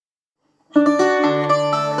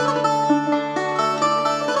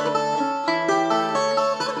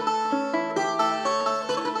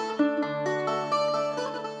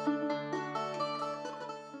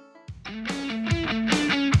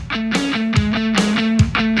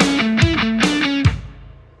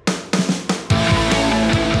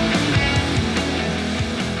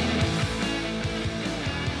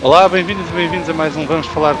Olá, bem-vindos e bem-vindos a mais um Vamos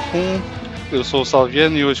Falar de Fumo. Eu sou o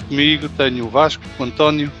Salviano e hoje comigo tenho o Vasco, o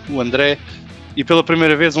António, o André e pela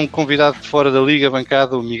primeira vez um convidado de fora da Liga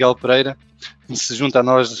bancada, o Miguel Pereira, que se junta a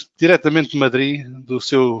nós diretamente de Madrid, do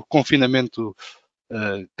seu confinamento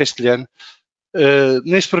castelhano.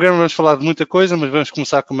 Neste programa vamos falar de muita coisa, mas vamos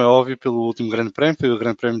começar, como é óbvio, pelo último Grande Prémio, foi o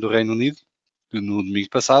Grande Prémio do Reino Unido, no domingo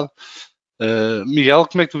passado. Miguel,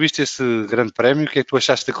 como é que tu viste esse Grande Prémio? O que é que tu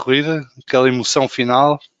achaste da corrida? Aquela emoção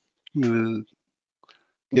final? O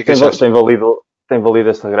que é que Tem, achaste? tem valido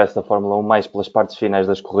este regresso da Fórmula 1 mais pelas partes finais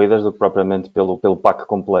das corridas do que propriamente pelo pack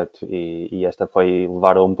completo. E esta foi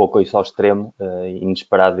levar um pouco isso ao extremo,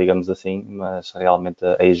 inesperado, digamos assim, mas realmente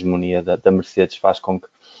a hegemonia da Mercedes faz com que,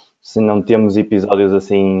 se não temos episódios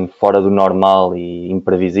assim fora do normal e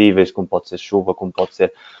imprevisíveis, como pode ser chuva, como pode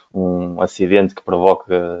ser um acidente que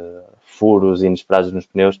provoque furos inesperados nos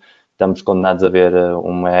pneus, estamos condenados a ver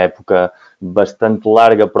uma época bastante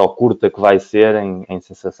larga para o curta que vai ser em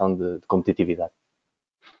sensação de competitividade.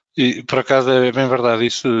 E por acaso é bem verdade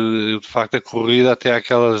isso, de facto a corrida até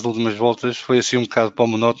aquelas últimas voltas foi assim um bocado para o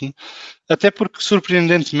monótono, até porque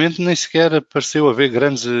surpreendentemente nem sequer pareceu haver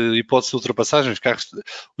grandes hipóteses de ultrapassagem.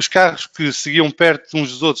 Os carros que seguiam perto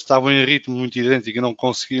uns dos outros estavam em ritmo muito idêntico e não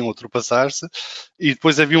conseguiam ultrapassar-se, e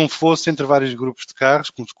depois havia um fosso entre vários grupos de carros,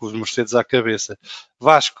 com os Mercedes à cabeça.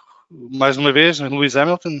 Vasco, mais uma vez, Lewis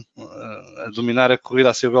Hamilton a dominar a corrida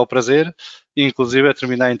a seu bel prazer, e inclusive a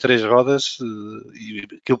terminar em 3 rodas, e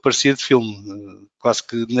aquilo parecia de filme, quase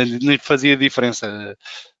que nem fazia diferença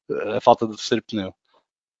a falta do terceiro pneu.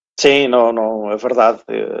 Sim, não, é verdade.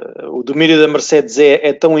 O domínio da Mercedes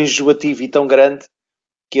é tão enjoativo e tão grande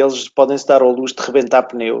que eles podem se dar ao luxo de rebentar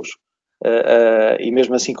pneus e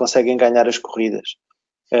mesmo assim conseguem ganhar as corridas.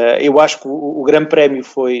 Eu acho que o Grande Prémio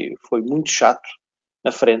foi muito chato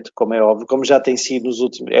na frente, como é óbvio, como já tem sido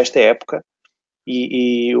esta época,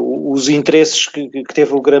 e os interesses que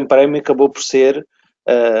teve o Grande Prémio acabou por ser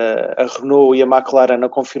a Renault e a McLaren a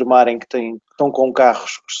confirmarem que estão com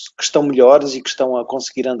carros que estão melhores e que estão a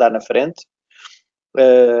conseguir andar na frente.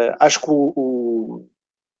 Acho que o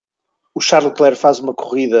Charles Leclerc faz uma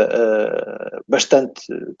corrida bastante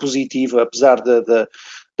positiva, apesar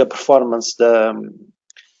da performance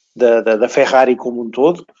da Ferrari como um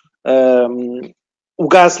todo. O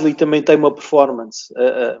Gasly também tem uma performance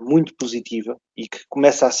muito positiva e que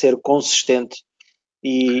começa a ser consistente,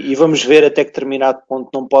 e vamos ver até que determinado ponto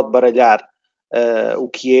não pode baralhar o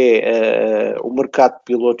que é o mercado de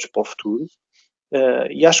pilotos para o futuro.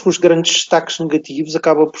 E acho que os grandes destaques negativos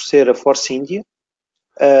acabam por ser a Force India.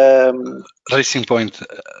 Racing Point,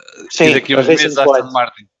 Sim, e daqui a a uns Racing meses a Point. Aston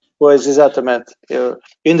Martin. Pois, exatamente. Eu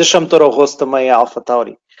ainda chamo Toro Rosso também a Alpha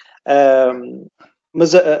Tauri.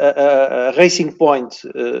 Mas a Racing Point,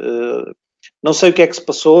 não sei o que é que se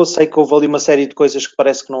passou, sei que houve ali uma série de coisas que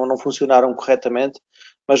parece que não funcionaram corretamente,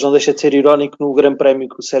 mas não deixa de ser irónico no Grande Prémio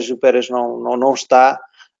que o Sérgio Pérez não está,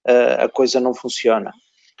 a coisa não funciona.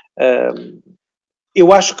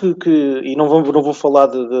 Eu acho que e não vou falar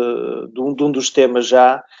de um dos temas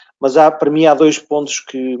já, mas para mim há 2 pontos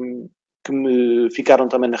que me ficaram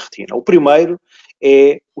também na retina. O primeiro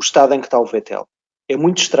é o estado em que está o Vettel. É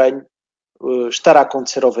muito estranho estar a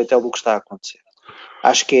acontecer ao Vettel o que está a acontecer.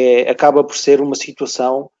 Acho que acaba por ser uma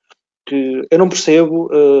situação que eu não percebo.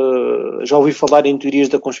 Já ouvi falar em teorias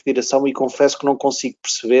da conspiração e confesso que não consigo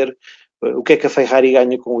perceber o que é que a Ferrari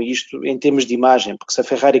ganha com isto em termos de imagem, porque se a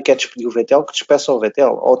Ferrari quer despedir o Vettel, que despeça o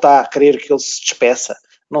Vettel, ou está a querer que ele se despeça,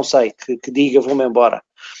 não sei, que diga vou-me embora.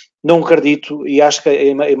 Não acredito, e acho que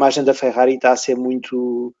a imagem da Ferrari está a ser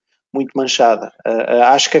muito, muito manchada.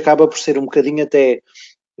 Acho que acaba por ser um bocadinho até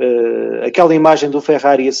aquela imagem do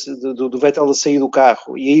Ferrari, do Vettel a sair do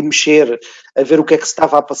carro e aí mexer, a ver o que é que se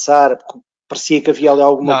estava a passar, porque parecia que havia ali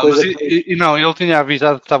alguma Não, coisa. não, ele tinha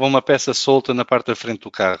avisado que estava uma peça solta na parte da frente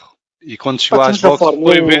do carro. E quando chegou às Estamos na boxes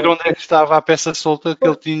Fórmula foi ver 1. onde é que estava a peça solta que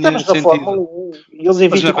ele tinha Estamos na Fórmula sentido. 1 e eles em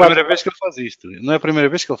Mas não é a 24 primeira vez que ele faz isto. Não é a primeira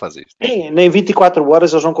vez que ele faz isto. nem 24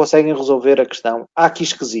 horas eles não conseguem resolver a questão. Há aqui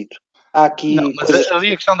esquisito. Há Não, aqui mas coisas.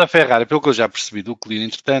 ali a questão da Ferrari, pelo que eu já percebi do Clio,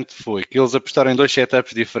 entretanto, foi que eles apostaram em 2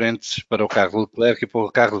 setups diferentes para o carro do Leclerc e para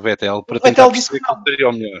o carro do Vettel O para tentar Vettel disse que perceber qual não. seria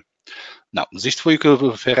o melhor. Não, mas isto foi o que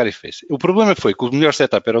a Ferrari fez. O problema foi que o melhor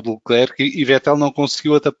setup era o do Leclerc e Vettel não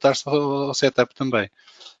conseguiu adaptar-se ao setup também.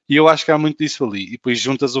 E eu acho que há muito disso ali. E depois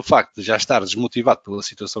juntas o facto de já estar desmotivado pela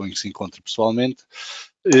situação em que se encontra pessoalmente,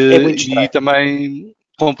 É muito e estranho. também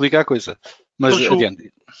complica a coisa. Mas Mas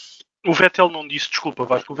adiante. o Vettel não disse, desculpa,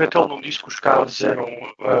 Vasco, o Vettel não disse que os carros eram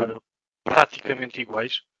praticamente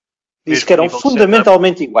iguais. Disse Mesmo que a eram nível de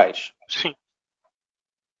fundamentalmente iguais. setup. Sim.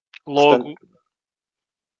 Logo, Portanto,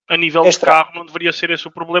 a nível de carro não deveria ser esse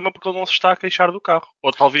o problema, porque ele não se está a queixar do carro.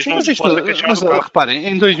 Ou talvez não se possa queixar do carro. Reparem,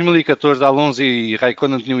 em 2014 Alonso e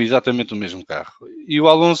Raikkonen tinham exatamente o mesmo carro. E o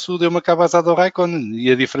Alonso deu uma cabazada ao Raikkonen.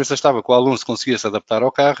 E a diferença estava que o Alonso conseguia se adaptar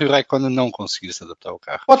ao carro e o Raikkonen não conseguia se adaptar ao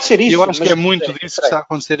carro. Pode ser isso. E eu acho que é muito disso que está a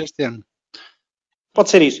acontecer este ano. Pode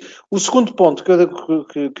ser isso. O segundo ponto, que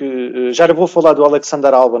já não vou falar do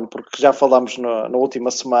Alexander Albon, porque já falámos na última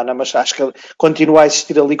semana, mas acho que continua a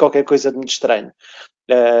existir ali qualquer coisa de muito estranho.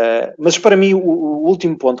 Mas para mim, o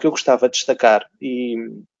último ponto que eu gostava de destacar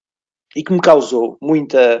e que me causou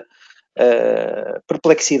muita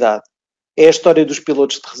perplexidade é a história dos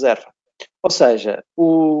pilotos de reserva. Ou seja,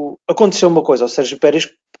 aconteceu uma coisa ao Sérgio Pérez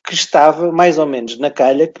que estava mais ou menos na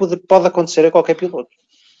calha que pode acontecer a qualquer piloto.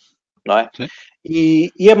 Não é? Sim.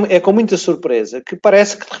 E é com muita surpresa que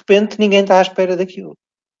parece que de repente ninguém está à espera daquilo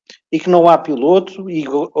e que não há piloto, e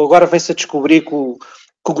agora vem-se a descobrir que o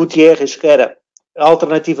Gutiérrez, que era a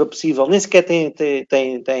alternativa possível, nem sequer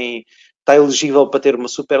está elegível para ter uma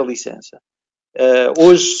super licença.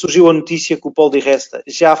 Hoje surgiu a notícia que o Paul Di Resta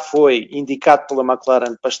já foi indicado pela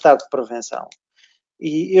McLaren para estar de prevenção.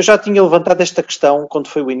 E eu já tinha levantado esta questão quando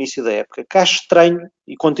foi o início da época, que acho estranho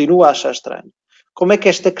e continuo a achar estranho. Como é que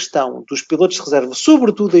esta questão dos pilotos de reserva,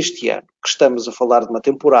 sobretudo este ano, que estamos a falar de uma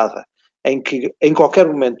temporada em que em qualquer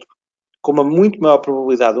momento, com uma muito maior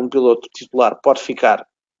probabilidade, um piloto titular pode ficar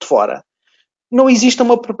de fora, não existe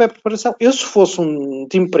uma pré-preparação. Eu, se fosse um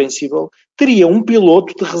team principal, teria um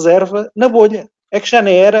piloto de reserva na bolha. É que já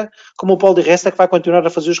nem era como o Paul Di Resta que vai continuar a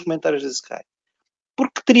fazer os comentários da Sky.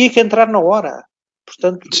 Porque teria que entrar na hora.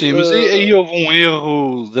 Portanto, sim, mas aí houve um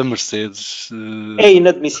erro da Mercedes. É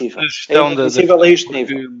inadmissível. É inadmissível a este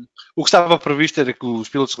nível. O que estava previsto era que os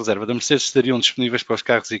pilotos de reserva da Mercedes estariam disponíveis para os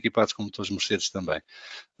carros equipados com motores Mercedes também.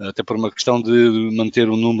 Até por uma questão de manter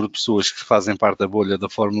o número de pessoas que fazem parte da bolha da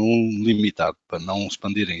Fórmula 1 limitado, para não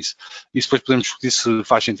expandirem isso. Isso depois podemos discutir se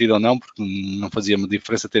faz sentido ou não, porque não fazia uma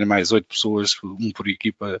diferença ter mais 8 pessoas, um por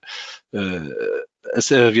equipa,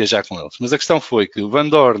 a viajar com eles. Mas a questão foi que o Van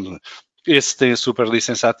Dorn, esse tem a super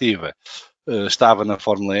licença ativa, estava na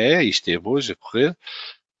Fórmula E e esteve hoje a correr,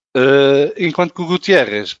 enquanto que o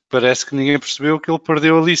Gutiérrez parece que ninguém percebeu que ele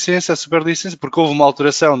perdeu a licença, a super licença, porque houve uma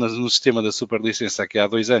alteração no sistema da super licença aqui há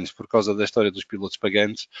 2 anos por causa da história dos pilotos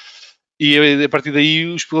pagantes, e a partir daí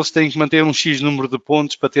os pilotos têm que manter um X número de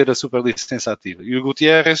pontos para ter a super licença ativa, e o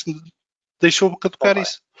Gutiérrez deixou caducar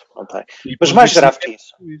isso. Não tem. Mas mais grave que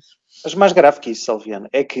isso, mas mais grave que isso, Salviano,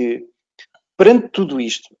 é que perante tudo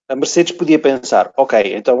isto, a Mercedes podia pensar,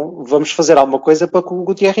 ok, então vamos fazer alguma coisa para que o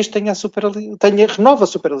Gutiérrez renova a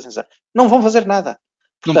super licença. Não vão fazer nada.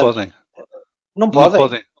 Portanto, não podem. Não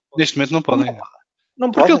podem. Neste momento não podem.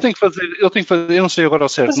 Não porque podem. ele tem que fazer, eu não sei agora ao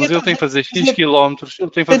certo, mas ele tem que fazer X quilómetros,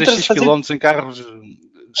 em carros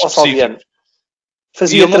específicos.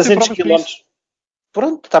 Fazia 300 quilómetros.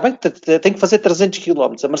 Pronto, está bem, tem que fazer 300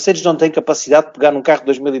 km. A Mercedes não tem capacidade de pegar num carro de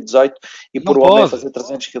 2018 e pôr o homem a fazer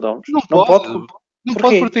 300 km. Não pode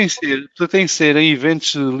porque tem que ser em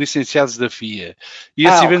eventos licenciados da FIA. E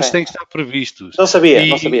esses eventos têm que estar previstos. Não sabia.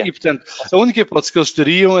 E, portanto, a única hipótese que eles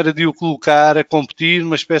teriam era de o colocar a competir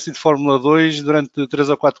numa espécie de Fórmula 2 durante 3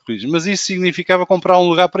 ou 4 corridas. Mas isso significava comprar um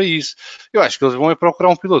lugar para isso. Eu acho que eles vão procurar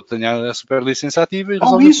um piloto que tenha a super licença ativa e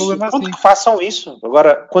resolver o problema assim. Que façam isso.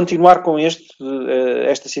 Agora, continuar com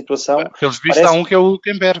esta situação... Pelos vistos, há um que é o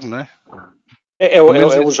Hülkenberg, não é? É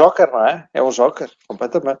o Joker, não é? É um Joker,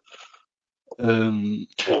 completamente.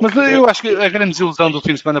 Mas eu acho que a grande desilusão do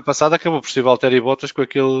fim de semana passado acabou por ser Valtteri Bottas com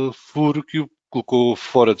aquele furo que o colocou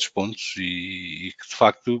fora dos pontos e que de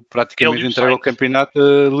facto praticamente entrega o campeonato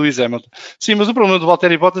a Lewis Hamilton. Sim, mas o problema do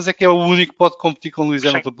Valtteri Bottas é que é o único que pode competir com Lewis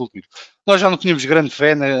Hamilton pelo título. Nós já não tínhamos grande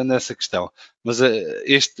fé nessa questão, mas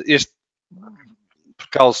este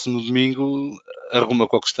percalço no domingo arruma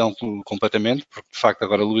com a questão completamente, porque de facto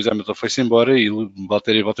agora o Lewis Hamilton foi-se embora e o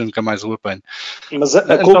Valtteri Bottas nunca mais o apanha. Mas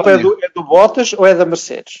a culpa é do Bottas ou é da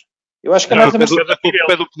Mercedes? Eu acho que não é da Mercedes. A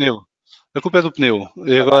culpa é do pneu. A culpa é do pneu.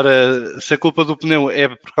 E agora, se a culpa do pneu é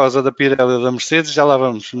por causa da Pirelli da Mercedes, já lá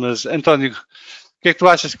vamos. Mas, António, o que é que tu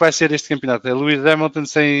achas que vai ser este campeonato? É Lewis Hamilton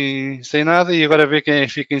sem nada e agora ver quem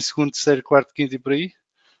fica em segundo, terceiro, quarto, quinto e por aí?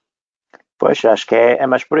 Pois, acho que é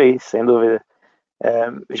mais por aí, sem dúvida.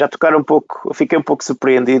 Já tocaram um pouco, eu fiquei um pouco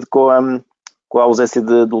surpreendido com a ausência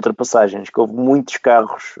de ultrapassagens, que houve muitos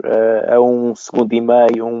carros a 1,5 segundo,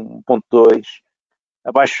 1,2,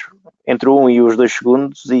 abaixo entre 1 e os 2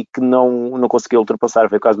 segundos e que não conseguiu ultrapassar.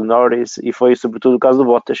 Foi o caso do Norris e foi sobretudo o caso do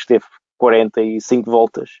Bottas, que teve 45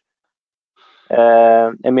 voltas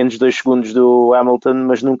a menos de 2 segundos do Hamilton,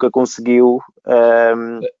 mas nunca conseguiu.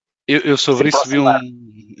 Eu sobre isso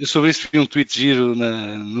Eu sobre isso vi um tweet giro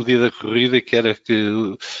no dia da corrida, que era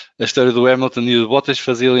que a história do Hamilton e do Bottas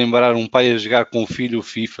fazia lembrar um pai a jogar com o filho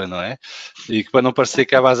FIFA, não é? E que para não parecer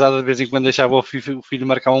que a vazada, de vez em quando deixava o filho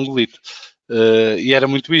marcar um golito. E era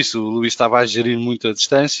muito isso, o Lewis estava a gerir muito a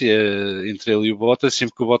distância entre ele e o Bottas,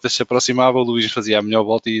 sempre que o Bottas se aproximava, o Lewis fazia a melhor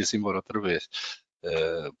volta e ia-se embora outra vez.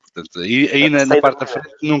 Portanto, aí na parte da frente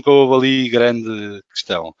nunca houve ali grande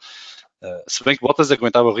questão. Se bem que Bottas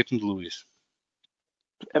aguentava o ritmo de Lewis.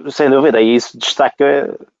 Sem dúvida, e isso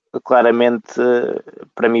destaca claramente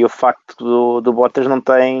para mim o facto do Bottas não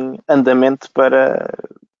tem andamento para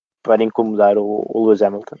incomodar o Lewis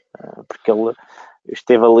Hamilton, porque ele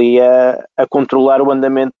esteve ali a controlar o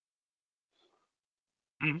andamento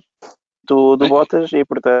do Bottas e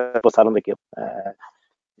portanto passaram daquilo.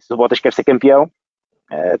 Se o Bottas quer ser campeão,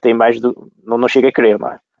 tem mais do. Não chega a querer, não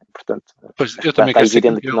é? Portanto, pois, eu também está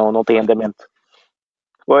evidente que não tem andamento.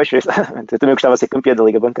 Pois, eu também gostava de ser campeão da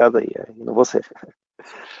Liga Bancada e não vou ser.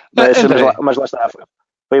 Mas lá está.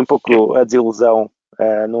 Foi um pouco a desilusão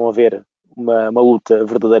não haver uma luta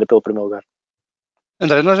verdadeira pelo primeiro lugar.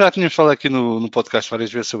 André, nós já tínhamos falado aqui no podcast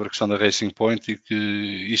várias vezes sobre a questão da Racing Point e que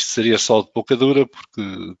isto seria só de pouca dura, porque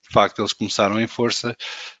de facto eles começaram em força,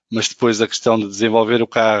 mas depois a questão de desenvolver o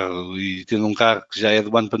carro e tendo um carro que já é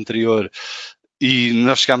do ano anterior. E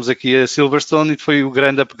nós chegámos aqui a Silverstone e foi o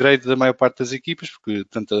grande upgrade da maior parte das equipas, porque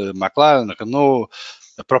tanto a McLaren, a Renault,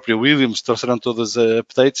 a própria Williams trouxeram todas as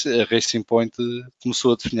updates, a Racing Point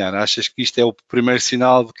começou a definhar. Achas que isto é o primeiro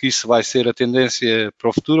sinal de que isso vai ser a tendência para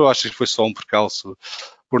o futuro ou achas que foi só um percalço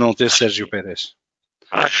por não ter Sérgio Pérez?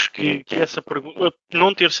 Acho que essa pergunta,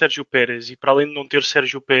 não ter Sérgio Pérez e para além de não ter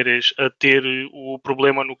Sérgio Pérez a ter o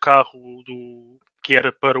problema no carro que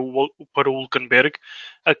era para o Hülkenberg,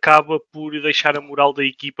 acaba por deixar a moral da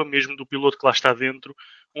equipa, mesmo do piloto que lá está dentro,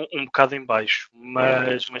 um bocado em baixo.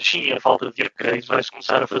 Mas sim, a falta de upgrades vai-se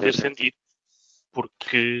começar a fazer sentido.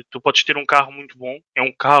 Porque tu podes ter um carro muito bom, é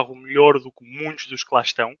um carro melhor do que muitos dos que lá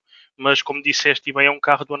estão, mas como disseste bem, é um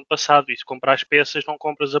carro do ano passado e se compras peças não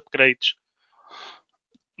compras upgrades.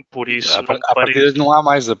 Por isso, a partir não há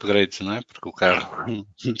mais upgrades, não é? Porque o carro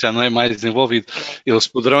já não é mais desenvolvido. Eles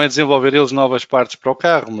poderão desenvolver novas partes para o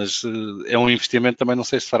carro, mas é um investimento também não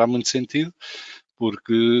sei se fará muito sentido,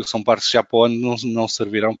 porque são partes que já para o ano não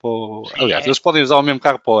servirão para o... Aliás, eles podem usar o mesmo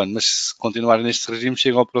carro para o ano, mas se continuarem neste regime,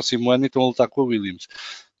 chegam ao próximo ano e estão a lutar com a Williams.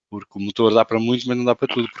 Porque o motor dá para muito, mas não dá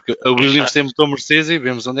para tudo. Porque a Williams tem motor Mercedes e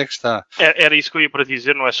vemos onde é que está. Era isso que eu ia para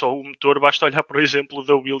dizer, não é só o motor, basta olhar para o exemplo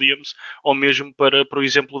da Williams ou mesmo para o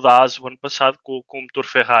exemplo da AS o ano passado com o motor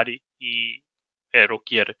Ferrari e era o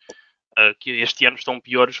que era. Que este ano estão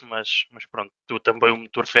piores, mas pronto, também o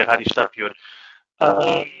motor Ferrari está pior.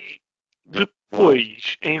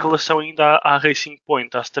 Depois, em relação ainda à Racing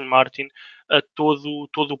Point, à Aston Martin, todo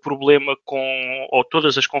o problema ou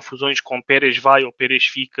todas as confusões com Pérez vai ou Pérez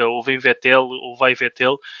fica, ou vem Vettel ou vai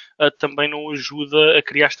Vettel, também não ajuda a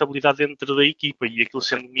criar estabilidade dentro da equipa e aquilo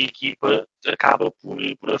sendo uma equipa acaba por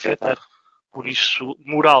afetar. Por isso,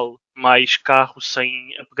 moral mais carro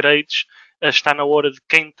sem upgrades, está na hora de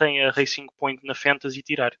quem tem a Racing Point na Fantasy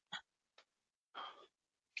tirar.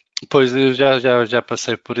 Pois, eu já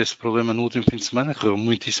passei por esse problema no último fim de semana, correu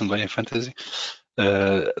muitíssimo bem a Fantasy.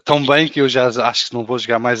 Tão bem que eu já acho que não vou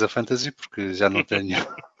jogar mais a Fantasy, porque já não tenho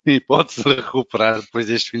hipótese de recuperar depois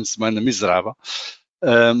deste fim de semana miserável.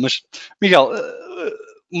 Mas, Miguel,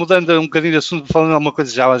 mudando um bocadinho de assunto, falando alguma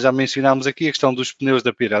coisa, já mencionámos aqui a questão dos pneus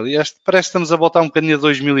da Pirelli. Parece que estamos a voltar um bocadinho a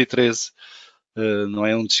 2013, não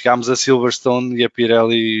é? Onde chegámos a Silverstone e a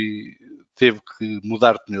Pirelli teve que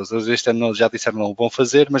mudar de pneus. Eles este ano já disseram que não vão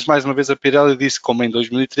fazer, mas mais uma vez a Pirelli disse, como em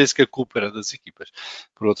 2013, que a culpa era das equipas.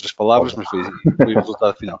 Por outras palavras, mas foi o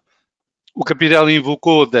resultado final. O que a Pirelli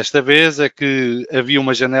invocou desta vez é que havia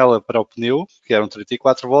uma janela para o pneu, que eram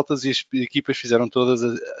 34 voltas, e as equipas fizeram todas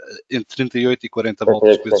entre 38 e 40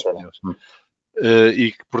 voltas com esses pneus.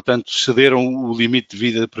 E que, portanto, cederam o limite de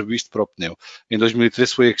vida previsto para o pneu. Em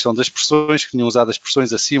 2013 foi a questão das pressões, que tinham usado as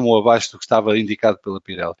pressões acima ou abaixo do que estava indicado pela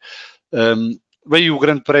Pirelli. Veio o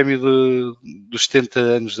grande prémio dos 70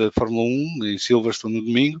 anos da Fórmula 1 em Silverstone no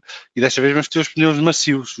domingo e desta vez vamos ter os pneus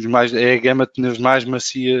macios, é a gama de pneus mais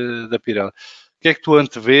macia da Pirelli. O que é que tu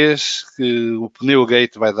antevês que o pneu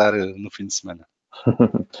Gate vai dar no fim de semana?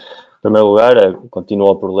 Em primeiro lugar,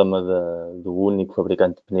 continua o problema do único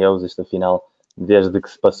fabricante de pneus. Isto afinal desde que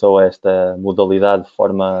se passou a esta modalidade de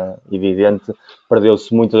forma evidente,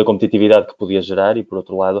 perdeu-se muito da competitividade que podia gerar e, por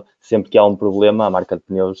outro lado, sempre que há um problema, a marca de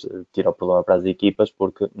pneus tira o problema para as equipas,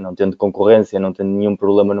 porque não tendo concorrência, não tendo nenhum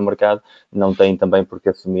problema no mercado, não têm também por que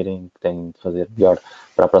assumirem que têm de fazer melhor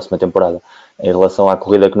para a próxima temporada. Em relação à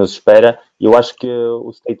corrida que nos espera, eu acho que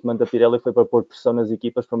o statement da Pirelli foi para pôr pressão nas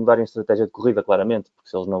equipas para mudarem a estratégia de corrida, claramente, porque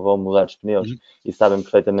se eles não vão mudar os pneus e sabem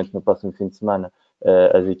perfeitamente que no próximo fim de semana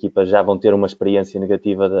as equipas já vão ter uma experiência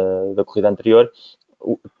negativa da corrida anterior,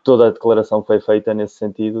 toda a declaração foi feita nesse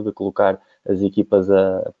sentido de colocar as equipas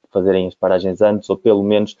a fazerem as paragens antes ou pelo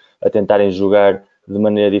menos a tentarem jogar de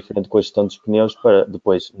maneira diferente com a gestão dos pneus para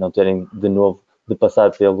depois não terem de novo de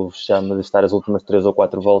passar pelo vexame de estar as últimas 3 ou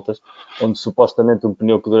 4 voltas, onde supostamente um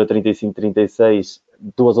pneu que dura 35, 36,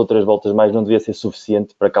 2 ou 3 voltas mais não devia ser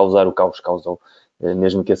suficiente para causar o caos que causou.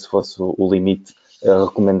 Mesmo que esse fosse o limite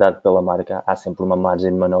recomendado pela marca, há sempre uma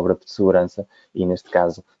margem de manobra de segurança e, neste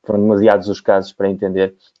caso, foram demasiados os casos para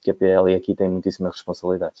entender que a Pirelli aqui tem muitíssimas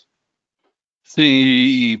responsabilidades. Sim,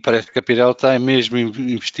 e parece que a Pirelli está mesmo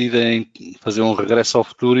investida em fazer um regresso ao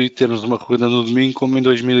futuro e termos uma corrida no domingo como em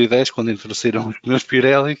 2010, quando introduziram os pneus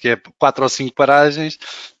Pirelli, que é 4 ou 5 paragens,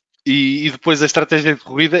 e depois a estratégia de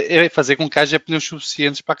corrida é fazer com que haja pneus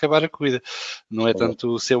suficientes para acabar a corrida. Não é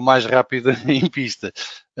tanto ser o mais rápido em pista.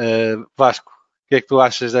 Vasco, o que é que tu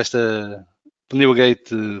achas desta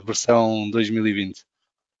Pneugate versão 2020?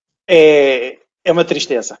 É uma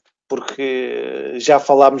tristeza, porque já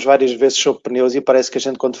falámos várias vezes sobre pneus e parece que a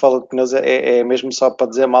gente, quando fala de pneus, é mesmo só para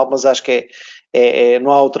dizer mal, mas acho que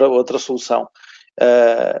não há outra solução.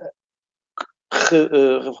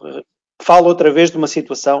 Falo outra vez de uma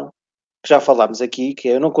situação que já falámos aqui, que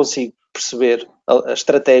eu não consigo perceber a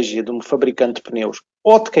estratégia de um fabricante de pneus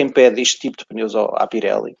ou de quem pede este tipo de pneus à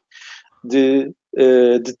Pirelli de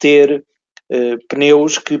ter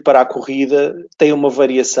pneus que para a corrida têm uma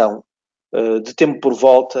variação de tempo por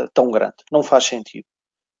volta tão grande. Não faz sentido.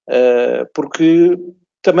 Porque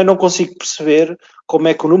também não consigo perceber como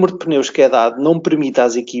é que o número de pneus que é dado não permite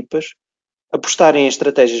às equipas apostarem em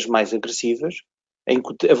estratégias mais agressivas, em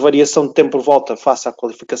que a variação de tempo por volta face à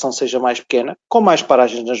qualificação seja mais pequena, com mais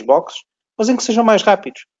paragens nas boxes, mas em que sejam mais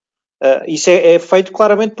rápidos. Isso é feito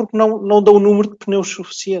claramente porque não dão o número de pneus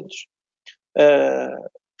suficientes.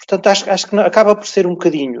 Portanto, acho que acaba por ser um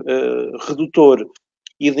bocadinho redutor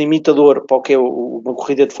e limitador para o que é uma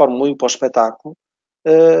corrida de Fórmula 1 e para o espetáculo,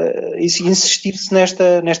 e insistir-se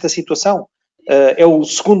nesta situação. É o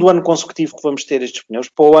segundo ano consecutivo que vamos ter estes pneus.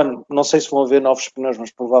 Para o ano, não sei se vão haver novos pneus,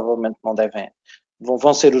 mas provavelmente não devem.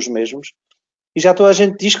 Vão ser os mesmos. E já toda a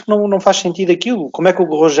gente diz que não faz sentido aquilo. Como é que o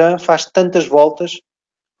Grosjean faz tantas voltas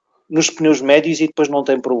nos pneus médios e depois não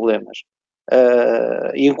tem problemas?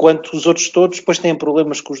 E enquanto os outros todos depois têm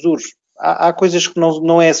problemas com os duros. Há coisas que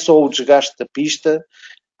não é só o desgaste da pista,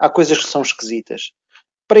 há coisas que são esquisitas.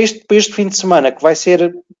 Para este fim de semana, que vai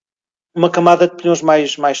ser uma camada de pneus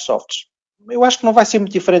mais softs, eu acho que não vai ser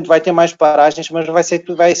muito diferente, vai ter mais paragens, mas vai ser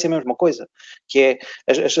a mesma coisa, que é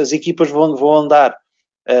as equipas vão andar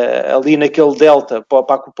ali naquele delta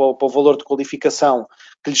para o valor de qualificação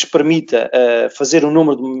que lhes permita fazer um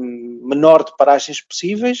número menor de paragens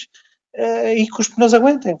possíveis e que os pneus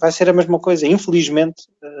aguentem, vai ser a mesma coisa. Infelizmente,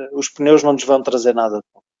 os pneus não nos vão trazer nada de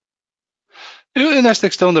bom. Eu, nesta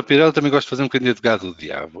questão da Pirelli, também gosto de fazer um bocadinho de advogado do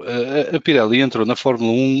diabo. A Pirelli entrou na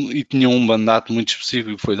Fórmula 1 e tinha um mandato muito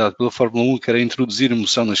específico que foi dado pela Fórmula 1, que era introduzir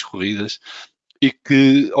emoção nas corridas e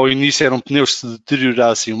que ao início eram pneus que se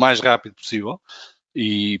deteriorassem o mais rápido possível,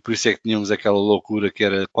 e por isso é que tínhamos aquela loucura que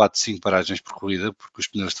era 4, 5 paragens por corrida, porque os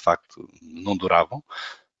pneus de facto não duravam.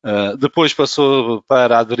 Depois passou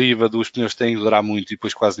para a deriva dos pneus que têm de durar muito e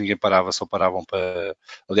depois quase ninguém parava, só paravam para...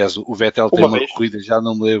 Aliás, o Vettel tem uma corrida, já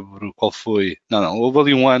não me lembro qual foi. Não, houve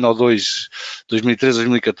ali um ano ou dois, 2013,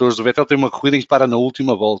 2014, o Vettel tem uma corrida em que para na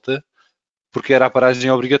última volta porque era a paragem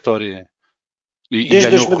obrigatória. Desde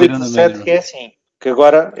 2017 que é assim, que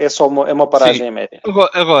agora é só uma paragem em média.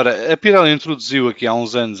 Agora, a Pirelli introduziu aqui há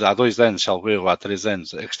uns anos, há 2 anos, salvo erro, há 3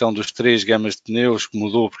 anos, a questão dos 3 gamas de pneus, que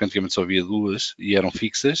mudou, porque antigamente só havia 2 e eram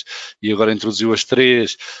fixas, e agora introduziu as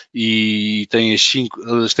 3 e tem as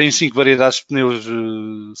 5 variedades de pneus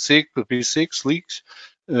secos, slicks,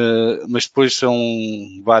 mas depois são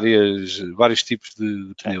vários tipos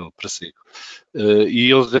de pneu para seco.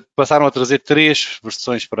 E eles passaram a trazer 3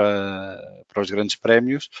 versões para os grandes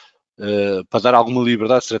prémios, para dar alguma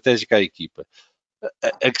liberdade estratégica à equipa.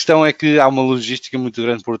 A questão é que há uma logística muito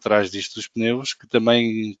grande por trás disto dos pneus que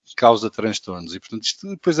também causa transtornos e, portanto, isto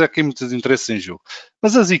depois há aqui muitos interesses em jogo.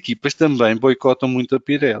 Mas as equipas também boicotam muito a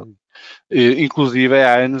Pirelli. Inclusive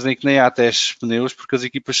há anos em que nem há testes de pneus porque as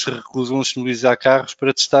equipas se recusam a disponibilizar carros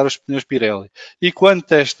para testar os pneus Pirelli. E quando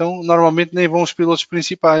testam, normalmente nem vão os pilotos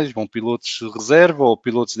principais, vão pilotos de reserva ou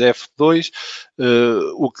pilotos da F2,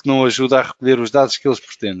 o que não ajuda a recolher os dados que eles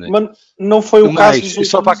pretendem. Mas não foi o caso dos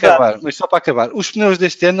só para últimos anos. mas só para acabar, os pneus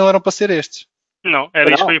deste ano não eram para ser estes. Não,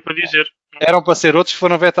 era isso que eu ia para dizer. Eram para ser outros que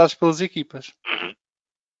foram vetados pelas equipas.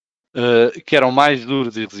 Que eram mais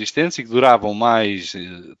duros e resistentes e que duravam mais,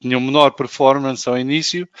 tinham menor performance ao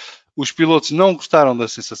início. Os pilotos não gostaram da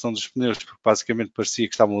sensação dos pneus, porque basicamente parecia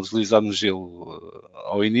que estavam a deslizar no gelo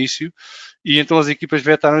ao início, e então as equipas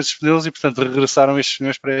vetaram esses pneus e, portanto, regressaram estes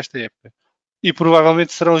pneus para esta época. E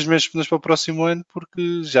provavelmente serão os mesmos pneus para o próximo ano,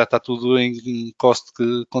 porque já está tudo em cost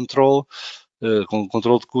control, com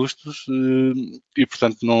controle de custos, e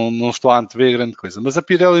portanto não estou a antever grande coisa. Mas a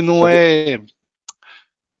Pirelli não é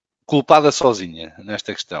culpada sozinha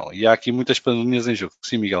nesta questão. E há aqui muitas pandemias em jogo.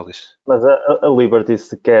 Sim, Miguel, diz. Mas a Liberty,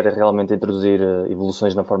 se quer realmente introduzir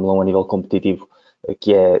evoluções na Fórmula 1 a nível competitivo,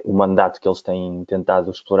 que é o mandato que eles têm tentado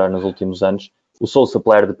explorar nos últimos anos, o sole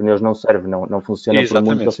supplier de pneus não serve, não funciona por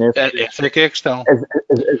muito. Essa é que é a questão.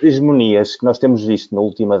 As hegemonias que nós temos visto na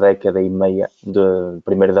última década e meia,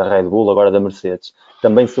 primeiro da Red Bull, agora da Mercedes,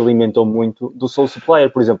 também se alimentou muito do sole supplier.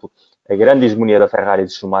 Por exemplo, a grande hegemonia da Ferrari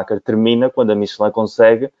de Schumacher termina quando a Michelin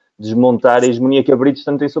consegue desmontar a hegemonia que a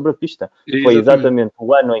Bridgestone tem sobre a pista. Exatamente. Foi exatamente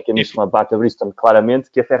o ano em que a Michelin bate a Bridgestone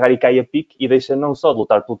claramente que a Ferrari cai a pique e deixa não só de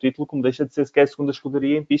lutar pelo título, como deixa de ser sequer a segunda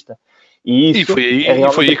escuderia em pista. E foi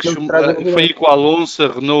aí que o Alonso,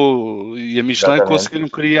 a Renault e a Michelin conseguiram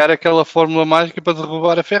criar aquela fórmula mágica para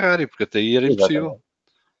derrubar a Ferrari, porque até aí era impossível.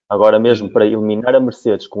 Agora mesmo, para eliminar a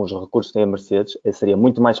Mercedes com os recursos que tem a Mercedes, seria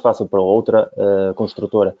muito mais fácil para outra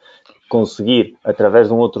construtora conseguir, através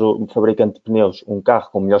de um outro fabricante de pneus, um carro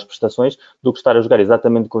com melhores prestações, do que estar a jogar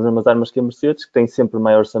exatamente com as mesmas armas que a Mercedes, que tem sempre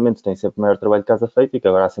maior orçamento, tem sempre maior trabalho de casa feito e que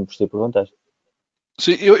agora há sempre por si por vantagem.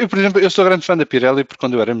 Sim, eu, por exemplo, eu sou grande fã da Pirelli porque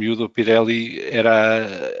quando eu era miúdo, a Pirelli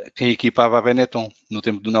era quem equipava a Benetton no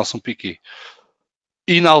tempo do Nelson Piquet.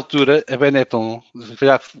 E na altura, a Benetton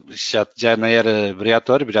já não era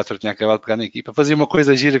Briatore, o Briatore tinha acabado de pegar na equipa, fazia uma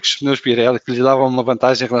coisa gira com os pneus Pirelli que lhes dava uma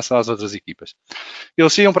vantagem em relação às outras equipas.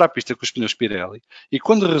 Eles iam para a pista com os pneus Pirelli e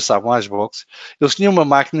quando regressavam às boxes, eles tinham uma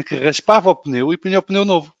máquina que raspava o pneu e punha o pneu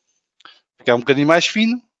novo. Ficava um bocadinho mais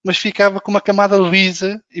fino, mas ficava com uma camada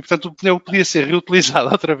lisa e, portanto, o pneu podia ser reutilizado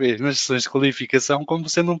outra vez nas sessões de qualificação como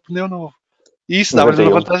sendo um pneu novo. E isso dava-lhes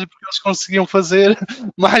uma vantagem porque eles conseguiam fazer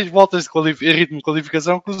mais voltas em ritmo de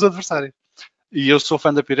qualificação que os adversários. E eu sou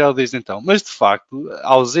fã da Pirelli desde então. Mas, de facto,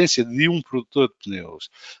 a ausência de um produtor de pneus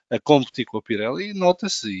a competir com a Pirelli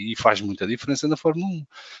nota-se e faz muita diferença na Fórmula 1.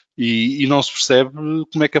 E não se percebe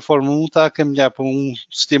como é que a Fórmula 1 está a caminhar para um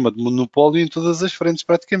sistema de monopólio em todas as frentes,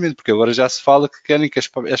 praticamente. Porque agora já se fala que querem que as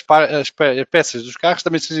peças dos carros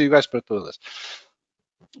também sejam iguais para todas.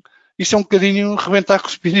 Isso é um bocadinho rebentar com o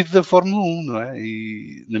espírito da Fórmula 1, não é?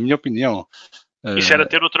 E, na minha opinião... Isso era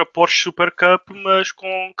ter outra Porsche Super Cup, mas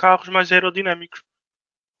com carros mais aerodinâmicos.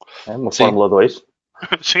 É uma Fórmula 2.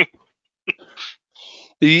 Sim.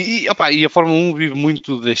 E a Fórmula 1 vive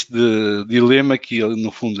muito deste dilema que,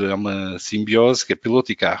 no fundo, é uma simbiose, que é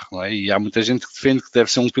piloto e carro, não é? E há muita gente que defende que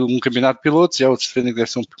deve ser um campeonato de pilotos e há outros que defendem que deve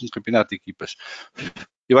ser um campeonato de equipas.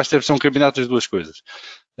 Eu acho que deve ser um campeonato das duas coisas.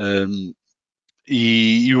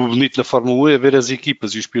 E o bonito da Fórmula 1 é ver as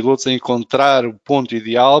equipas e os pilotos a encontrar o ponto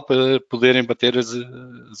ideal para poderem bater as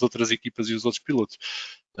outras equipas e os outros pilotos.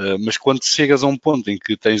 Mas quando chegas a um ponto em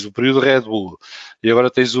que tens o período Red Bull e agora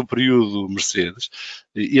tens o período Mercedes,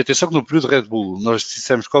 e atenção que no período Red Bull nós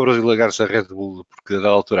dissemos cobras e lagartos a Red Bull porque da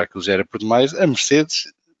altura aquilo já era por demais, a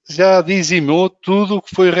Mercedes já dizimou tudo o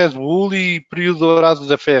que foi Red Bull e período dourado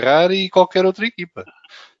da Ferrari e qualquer outra equipa.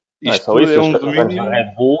 Isto é um domínio...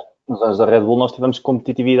 Nos anos da Red Bull nós tivemos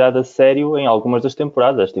competitividade a sério em algumas das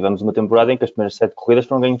temporadas. Tivemos uma temporada em que as primeiras 7 corridas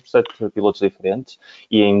foram ganhas por 7 pilotos diferentes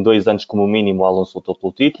e em 2 anos como mínimo o Alonso lutou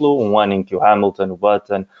pelo título, um ano em que o Hamilton, o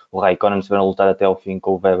Button, o Raikkonen estiveram a lutar até ao fim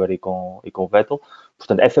com o Webber e com o Vettel.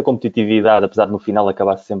 Portanto, essa competitividade, apesar de no final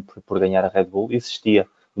acabar sempre por ganhar a Red Bull, existia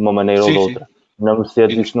de uma maneira ou de outra. Na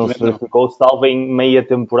Mercedes isto não se verificou, salvo em meia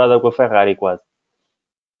temporada com a Ferrari quase.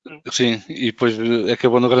 Sim, e depois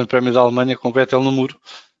acabou no Grande Prémio da Alemanha com o Vettel no muro.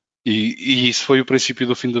 E isso foi o princípio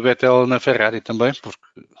do fim do Vettel na Ferrari também, porque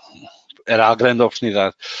era a grande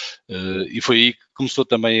oportunidade. E foi aí que começou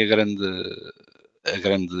também a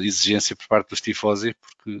grande exigência por parte dos tifosi,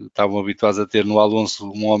 porque estavam habituados a ter no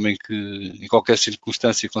Alonso um homem que em qualquer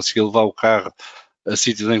circunstância conseguia levar o carro a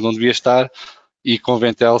sítios em que não devia estar, e com o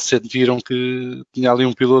Vettel sentiram que tinha ali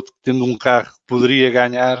um piloto que, tendo um carro que poderia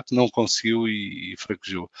ganhar, não conseguiu e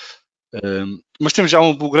fraquejou. Mas temos já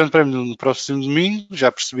o Grande Prémio no próximo domingo.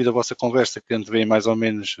 Já percebi da vossa conversa que antevém mais ou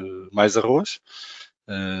menos mais arroz.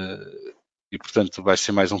 E portanto vai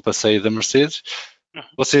ser mais um passeio da Mercedes.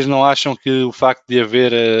 Vocês não acham que o facto de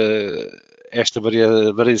haver esta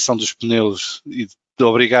variação dos pneus e de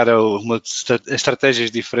obrigar a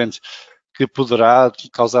estratégias diferentes que poderá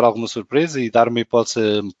causar alguma surpresa e dar uma hipótese,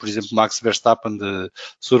 por exemplo, Max Verstappen de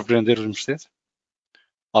surpreender os Mercedes?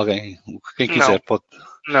 Alguém, quem quiser, pode.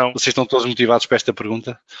 Não. Vocês estão todos motivados para esta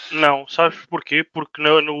pergunta? Não, sabes porquê? Porque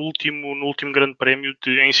no último Grande Prémio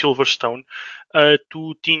em Silverstone,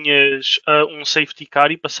 tu tinhas um safety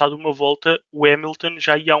car e passado uma volta o Hamilton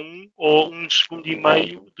já ia a 1 segundo e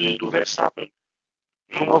meio do Verstappen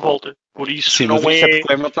numa volta. Por isso sim, não mas isso é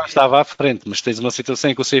porque o Hamilton estava à frente, mas tens uma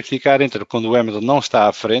situação em que o safety car entra quando o Hamilton não está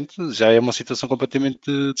à frente, já é uma situação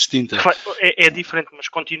completamente distinta. É diferente, mas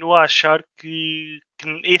continuo a achar que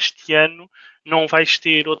este ano não vais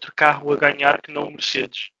ter outro carro a ganhar que não o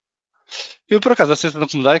Mercedes. Eu, por acaso, a sensação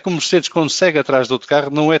que me dá é que o Mercedes, quando segue atrás do outro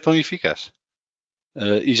carro, não é tão eficaz.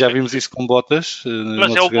 E já vimos isso com Bottas.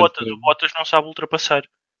 Mas é o Bottas não sabe ultrapassar.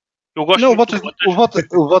 Eu gosto não, muito o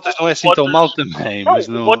Bottas não é assim tão mal também. Não, mas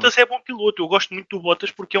o Bottas é bom piloto. Eu gosto muito do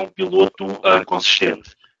Bottas porque é um piloto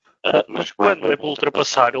consistente. Mas quando é para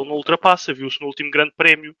ultrapassar, ele não ultrapassa. Viu-se no último Grande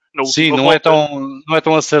Prémio. Sim, não é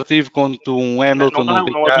tão assertivo quanto um Hamilton, um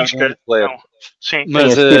Ricardo, um Leclerc. Sim.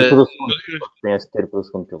 Mas tem esse ter para o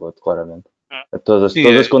segundo piloto, claramente. Todas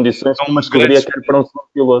as condições que uma escuderia quer para um segundo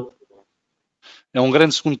piloto. É um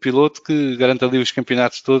grande segundo piloto que garante ali os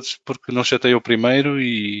campeonatos todos porque não chateia o primeiro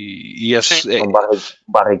e um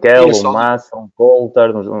Barrichello, um Massa, um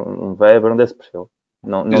Coulthard, um Weber, um desse perfil.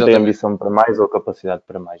 Não tem ambição para mais ou capacidade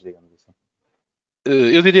para mais, digamos assim.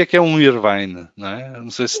 Eu diria que é um Irvine, não é?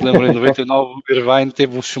 Não sei se lembram, em 99 o Irvine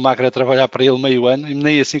teve o Schumacher a trabalhar para ele meio ano e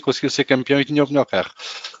nem assim conseguiu ser campeão e tinha o melhor carro.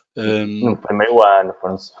 Não foi meio ano,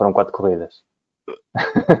 foram 4 corridas.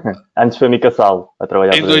 Antes foi Mika Salo a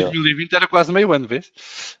trabalhar em 2020 era quase meio ano, vês?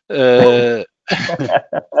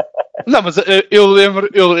 Não, mas eu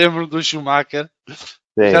lembro do Schumacher.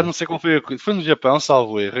 Sim. Já não sei qual foi no Japão,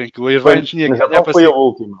 salvo erro, em que o Irvine tinha que ganhar para ser... o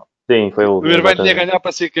último. Sim, foi o último. O Irvine tinha que ganhar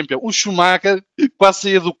para ser campeão. O Schumacher quase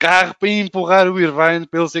saía do carro para empurrar o Irvine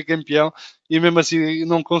para ele ser campeão e mesmo assim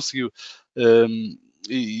não conseguiu.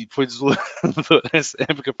 E foi desolador essa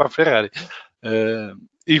época para a Ferrari.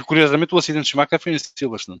 E curiosamente o acidente de Schumacher foi em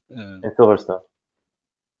Silverstone. Em Silverstone.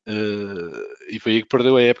 E foi aí que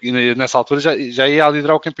perdeu a época. E nessa altura já ia a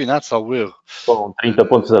liderar o campeonato, salvo erro. Com 30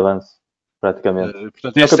 pontos de avanço, praticamente.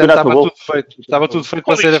 Portanto, estava tudo feito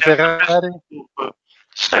para ser a Ferrari.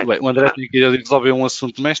 Bem, o André tinha que ir resolver um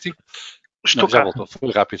assunto doméstico. Não, já voltou,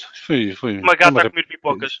 foi rápido. Foi uma gata a comer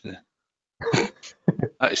pipocas.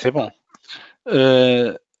 Isto é bom.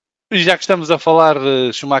 E já que estamos a falar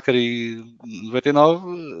de Schumacher e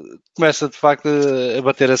 99, começa de facto a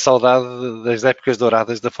bater a saudade das épocas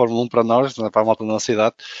douradas da Fórmula 1 para nós, para a malta da nossa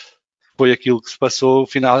idade. Foi aquilo que se passou,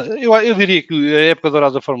 final. Eu diria que a época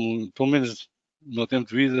dourada da Fórmula 1, pelo menos no meu tempo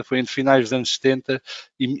de vida, foi entre finais dos anos 70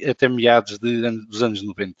 e até meados dos anos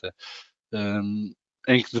 90.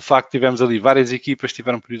 Em que de facto tivemos ali várias equipas,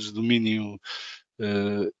 tiveram períodos de domínio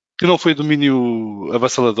que não foi domínio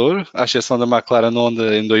avassalador, à exceção da McLaren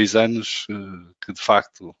Honda em 2 anos, que de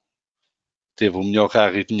facto teve o melhor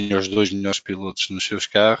carro e tinha os 2 melhores pilotos nos seus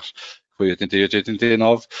carros, foi 88 e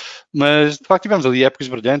 89, mas de facto tivemos ali épocas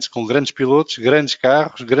brilhantes, com grandes pilotos, grandes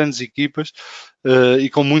carros, grandes equipas e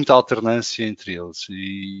com muita alternância entre eles.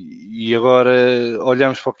 E agora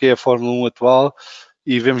olhamos para o que é a Fórmula 1 atual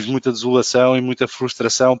e vemos muita desolação e muita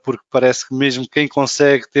frustração, porque parece que mesmo quem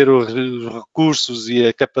consegue ter os recursos e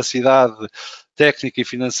a capacidade técnica e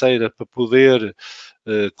financeira para poder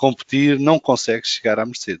competir, não consegue chegar à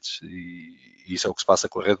Mercedes. E isso é o que se passa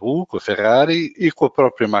com a Red Bull, com a Ferrari e com a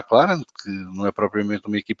própria McLaren, que não é propriamente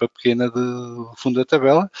uma equipa pequena de fundo da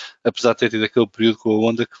tabela, apesar de ter tido aquele período com a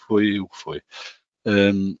Honda que foi o que foi.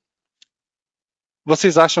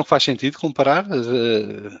 Vocês acham que faz sentido comparar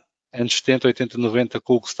anos 70, 80, 90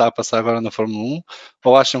 com o que se está a passar agora na Fórmula 1?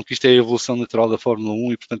 Ou acham que isto é a evolução natural da Fórmula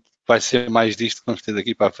 1 e, portanto, vai ser mais disto que vamos ter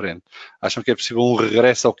daqui para a frente? Acham que é possível um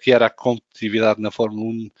regresso ao que era a competitividade na Fórmula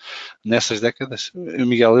 1 nessas décadas?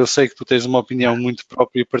 Miguel, eu sei que tu tens uma opinião muito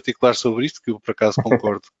própria e particular sobre isto, que eu, por acaso,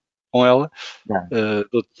 concordo com ela.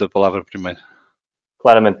 Dou-te a palavra primeiro.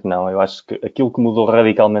 Claramente não. Eu acho que aquilo que mudou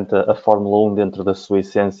radicalmente a Fórmula 1 dentro da sua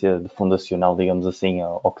essência de fundacional, digamos assim,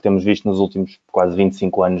 ao que temos visto nos últimos quase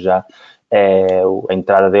 25 anos já, é a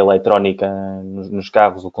entrada da eletrónica nos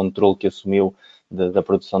carros, o controle que assumiu da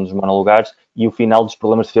produção dos monolugares e o final dos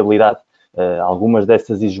problemas de fiabilidade. Algumas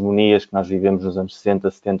dessas hegemonias que nós vivemos nos anos 60,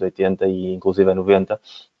 70, 80 e inclusive 90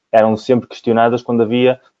 eram sempre questionadas quando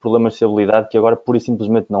havia problemas de fiabilidade que agora pura e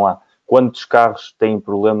simplesmente não há. Quantos carros têm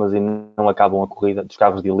problemas e não acabam a corrida, dos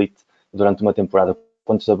carros de elite, durante uma temporada?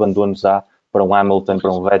 Quantos abandonos há para um Hamilton,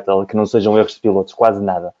 para um Vettel, que não sejam erros de pilotos? Quase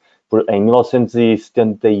nada. Em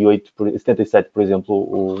 1978, 77, por exemplo,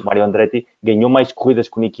 o Mario Andretti ganhou mais corridas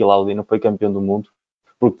que o Niki Lauda e não foi campeão do mundo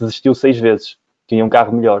porque desistiu 6 vezes. Tinha um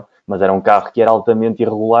carro melhor, mas era um carro que era altamente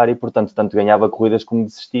irregular e, portanto, tanto ganhava corridas como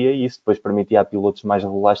desistia, e isso depois permitia a pilotos mais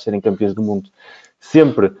regulares serem campeões do mundo.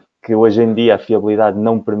 Sempre que hoje em dia a fiabilidade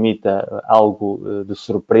não permita algo de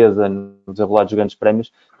surpresa no desenrolar dos grandes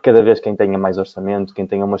prémios, cada vez quem tenha mais orçamento, quem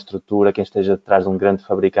tenha uma estrutura, quem esteja atrás de um grande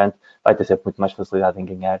fabricante, vai ter sempre muito mais facilidade em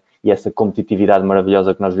ganhar, e essa competitividade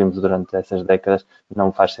maravilhosa que nós vimos durante essas décadas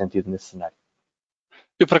não faz sentido nesse cenário.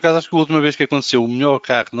 Eu, por acaso, acho que a última vez que aconteceu o melhor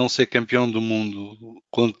carro não ser campeão do mundo,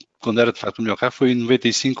 quando era de facto o melhor carro, foi em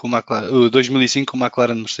 2005 com o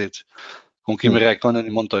McLaren Mercedes, com Kimi Räikkönen e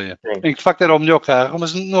Montoya. Sim. Em que de facto era o melhor carro,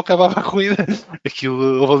 mas não acabava a corrida.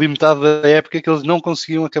 Houve ali metade da época que eles não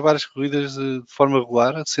conseguiam acabar as corridas de forma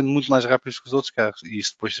regular, sendo muito mais rápidos que os outros carros. E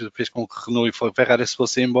isso depois fez com que Renault e Ferrari se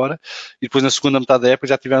fossem embora. E depois, na segunda metade da época,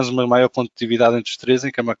 já tivemos uma maior competitividade entre os três,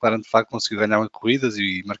 em que a McLaren de facto conseguiu ganhar corridas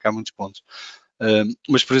e marcar muitos pontos.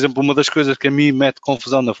 Mas, por exemplo, uma das coisas que a mim mete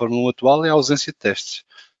confusão na Fórmula 1 atual é a ausência de testes.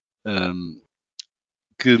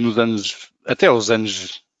 Que nos anos, até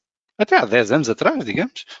há 10 anos atrás,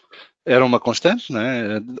 digamos, era uma constante, não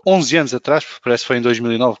é? 11 anos atrás, parece que foi em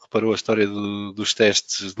 2009 que parou a história dos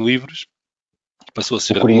testes de livros, passou a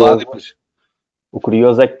ser regulado. O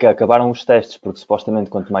curioso é que acabaram os testes, porque supostamente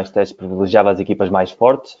quanto mais testes privilegiava as equipas mais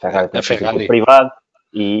fortes, Ferrari tem um circuito privado,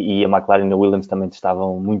 e a McLaren e a Williams também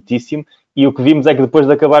estavam muitíssimo, e o que vimos é que depois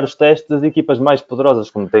de acabar os testes, as equipas mais poderosas,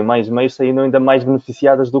 como têm mais meios, saíram ainda mais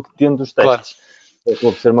beneficiadas do que tendo os testes.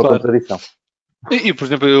 Acabou por ser uma contradição. E, por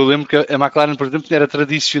exemplo, eu lembro que a McLaren, por exemplo, era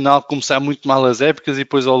tradicional começar muito mal as épocas e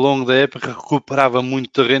depois ao longo da época recuperava muito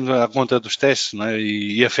terreno à conta dos testes, não é?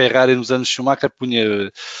 E a Ferrari nos anos Schumacher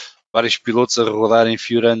punha vários pilotos a rodar em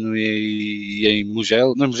Fiorano e em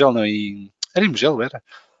Mugello, não em Mugello não, era em Mugello, era?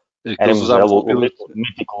 Era em Mugello, o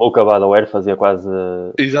mítico Luca Badoer fazia quase...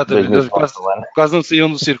 Exatamente, eles quase não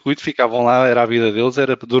saíam do circuito, ficavam lá, era a vida deles,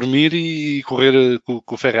 era para dormir e correr com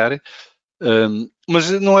o Ferrari.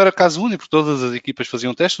 Mas não era caso único, porque todas as equipas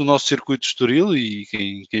faziam testes. O nosso circuito de Estoril, e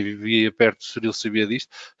quem vivia perto de Estoril sabia disto,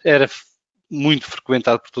 era muito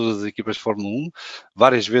frequentado por todas as equipas de Fórmula 1,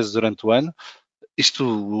 várias vezes durante o ano. Isto,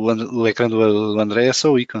 o ecrã do André é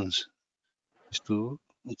só ícones.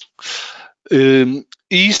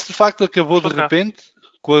 E isto de facto acabou de repente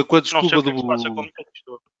com a desculpa do...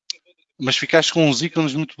 Mas ficaste com uns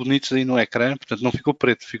ícones muito bonitos aí no ecrã, portanto não ficou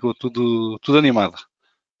preto, ficou tudo animado.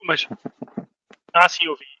 Mas... sim,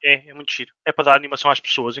 eu vi. É muito giro. É para dar animação às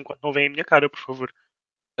pessoas enquanto não veem a minha cara, por favor.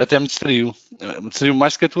 Até me distraiu. Me distraiu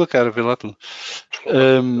mais que a tua cara, vê lá tu.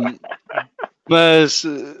 Mas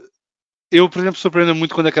eu, por exemplo, surpreendo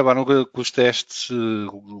muito quando acabaram com os testes,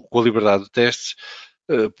 com a liberdade de testes,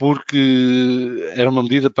 porque era uma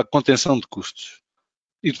medida para contenção de custos.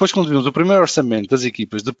 E depois, quando vimos o primeiro orçamento das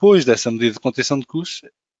equipas, depois dessa medida de contenção de custos,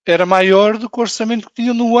 era maior do que o orçamento que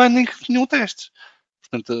tinham no ano em que tinham testes.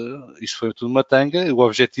 Portanto, isso foi tudo uma tanga. O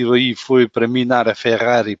objetivo aí foi para minar a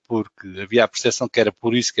Ferrari, porque havia a percepção que era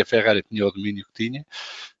por isso que a Ferrari tinha o domínio que tinha.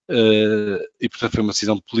 E, portanto, foi uma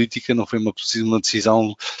decisão política, não foi uma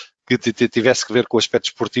decisão que tivesse que ver com o aspecto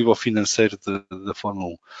esportivo ou financeiro da Fórmula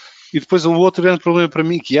 1. E depois o outro grande problema para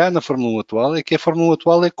mim que há na Fórmula 1 atual é que a Fórmula 1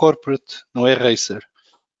 atual é corporate, não é racer.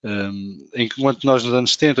 Enquanto nós nos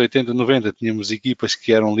anos 70, 80, 90 tínhamos equipas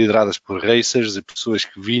que eram lideradas por racers e pessoas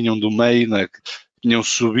que vinham do meio, não é? Que tinham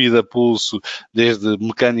subido a pulso desde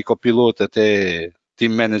mecânico ou piloto até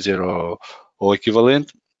team manager ou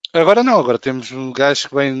equivalente. Agora não, agora temos um gajo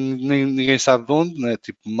que vem, ninguém sabe de onde, né?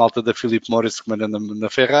 Tipo malta da Philip Morris que manda na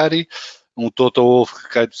Ferrari, um Toto Wolff que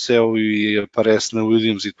cai do céu e aparece na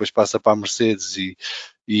Williams e depois passa para a Mercedes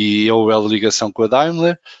e é a ligação com a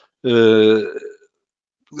Daimler.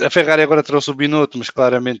 A Ferrari agora trouxe o Binotto, mas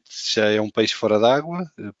claramente já é um peixe fora d'água,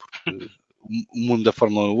 porque o mundo da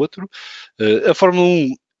Fórmula 1 é outro. A Fórmula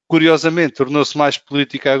 1, curiosamente, tornou-se mais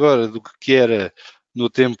política agora do que era no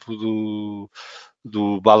tempo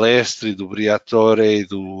do Balestre, do Briatore e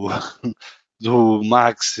do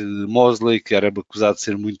Max Mosley, que era acusado de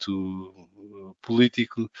ser muito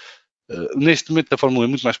político. Neste momento a Fórmula 1 é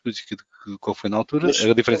muito mais política do que qual foi na altura.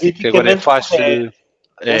 A diferença é que agora é fácil...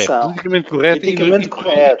 politicamente correto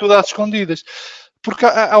e tudo às escondidas. Porque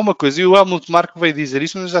há uma coisa, e o Helmut Marko veio dizer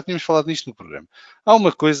isso, mas já tínhamos falado nisto no programa. Há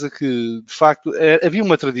uma coisa que, de facto, havia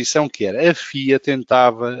uma tradição que era, a FIA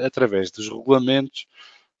tentava, através dos regulamentos,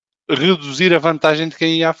 reduzir a vantagem de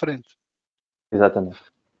quem ia à frente. Exatamente.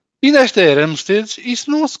 E nesta era Mercedes, isso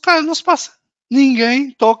não se passa.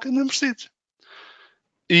 Ninguém toca na Mercedes.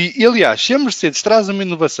 E aliás, se a Mercedes traz uma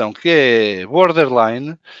inovação que é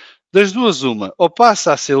borderline, das duas uma, ou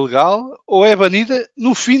passa a ser legal, ou é banida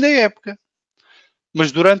no fim da época.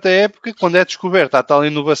 Mas durante a época, quando é descoberta a tal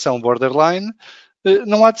inovação borderline,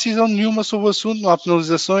 não há decisão nenhuma sobre o assunto, não há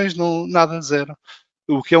penalizações, não, nada, zero.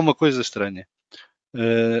 O que é uma coisa estranha.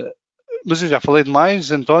 Mas eu já falei demais,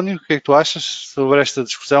 António, o que é que tu achas sobre esta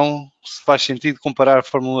discussão? Se faz sentido comparar a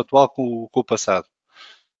Fórmula 1 atual com o passado?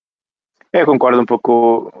 Eu concordo um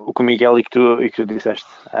pouco com o Miguel e que tu disseste.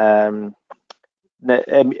 A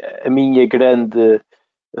minha grande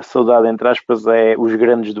saudade, entre aspas, é os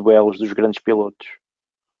grandes duelos dos grandes pilotos.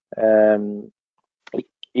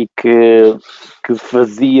 E que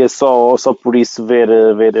fazia só por isso ver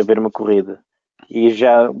uma corrida. E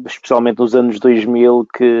já, especialmente nos anos 2000,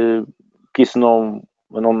 que isso não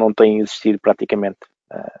tem existido praticamente.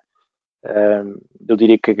 Eu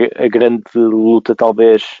diria que a grande luta,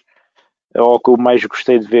 talvez, ou que eu mais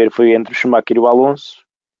gostei de ver, foi entre o Schumacher e o Alonso.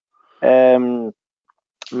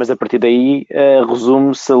 Mas a partir daí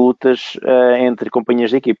resume-se a lutas entre companhias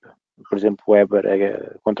de equipa. Por exemplo, o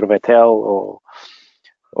Weber contra o Vettel,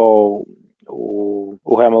 ou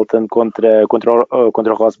o Hamilton contra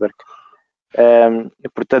o Rosberg.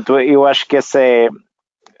 Portanto, eu acho que essa é.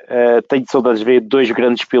 Tenho saudades de ver dois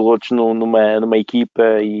grandes pilotos numa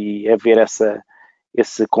equipa e a ver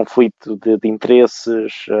esse conflito de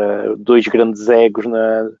interesses, dois grandes egos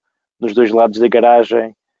nos dois lados da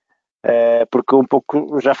garagem. Porque um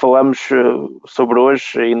pouco já falamos sobre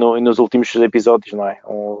hoje e nos últimos episódios, não é?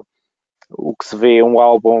 O que se vê é um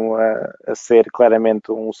álbum a ser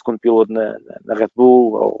claramente um segundo piloto na Red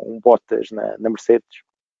Bull ou um Bottas na Mercedes.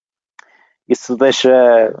 Isso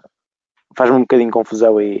faz-me um bocadinho de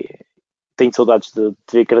confusão e tenho saudades de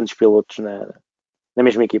ver grandes pilotos na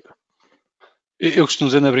mesma equipa. Eu costumo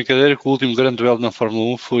dizer na brincadeira que o último grande duelo na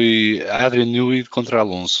Fórmula 1 foi Adrian Newey contra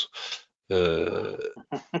Alonso.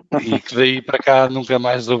 E que daí para cá nunca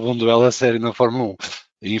mais houve um duelo a sério na Fórmula 1.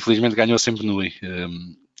 E, infelizmente ganhou sempre Newey.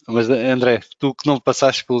 Mas André, tu que não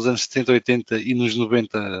passaste pelos anos 70, 80 e nos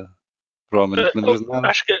 90, provavelmente não lembras de nada?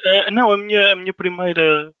 Acho que não, a minha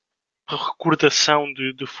primeira recordação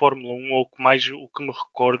de Fórmula 1, ou o que me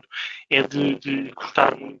recordo, é de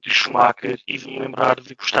gostar muito de Schumacher e de me lembrar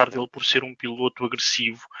de gostar dele por ser um piloto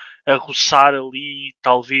agressivo, a roçar ali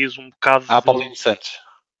talvez um bocado Paulinho Santos.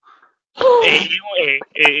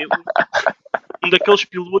 É um daqueles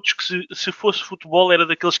pilotos que se fosse futebol era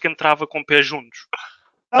daqueles que entrava com pés juntos.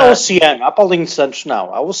 Há Oceano, há Paulinho Santos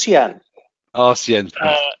não, há Oceano. Oceano.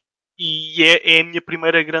 E é a minha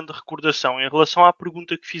primeira grande recordação. Em relação à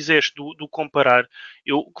pergunta que fizeste do comparar,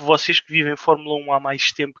 que vocês que vivem Fórmula 1 há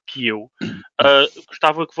mais tempo que eu,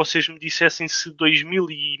 gostava que vocês me dissessem se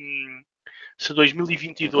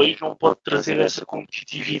 2022 não pode trazer essa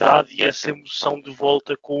competitividade e essa emoção de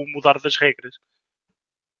volta com o mudar das regras.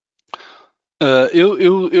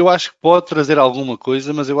 Eu acho que pode trazer alguma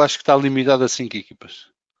coisa, mas eu acho que está limitado a 5 equipas.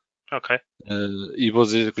 Ok. E vou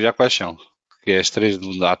dizer já quais são. Que é as 3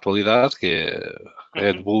 da atualidade, que é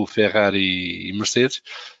Red Bull, Ferrari e Mercedes,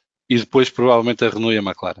 e depois provavelmente a Renault e a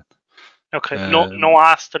McLaren. Ok. Não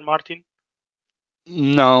há Aston Martin?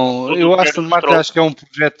 Não, eu Aston Martin acho que é um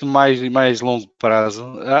projeto mais longo prazo.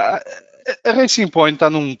 A Racing Point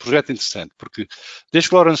está num projeto interessante, porque desde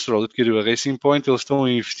que o Lawrence Stroll adquiriu a Racing Point, eles estão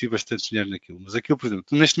a investir bastante dinheiro naquilo. Mas aquilo, por exemplo,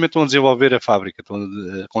 neste momento estão a desenvolver a fábrica, estão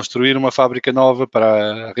a construir uma fábrica nova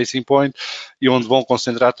para a Racing Point e onde vão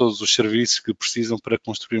concentrar todos os serviços que precisam para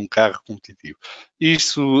construir um carro competitivo.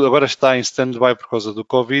 Isso agora está em stand-by por causa do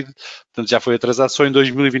Covid, portanto já foi atrasado, só em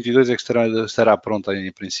 2022 é que estará pronta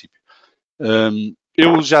em princípio.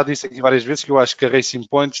 Eu já disse aqui várias vezes que eu acho que a Racing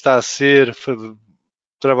Point está a ser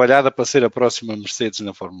trabalhada para ser a próxima Mercedes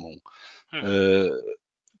na Fórmula 1.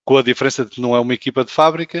 Com a diferença de que não é uma equipa de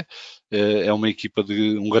fábrica, é uma equipa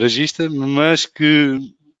de um garagista, mas que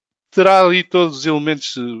terá ali todos os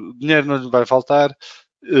elementos, dinheiro não lhe vai faltar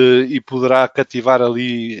e poderá cativar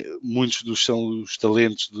ali muitos dos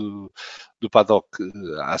talentos do paddock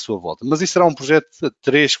à sua volta. Mas isso será um projeto de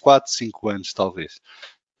 3, 4, 5 anos, talvez.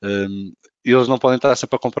 Eles não podem estar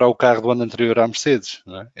sempre a comprar o carro do ano anterior à Mercedes,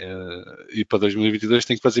 não é? E para 2022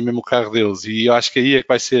 tem que fazer mesmo o carro deles, e eu acho que aí é que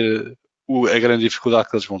vai ser a grande dificuldade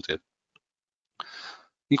que eles vão ter.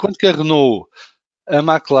 Enquanto que a Renault, a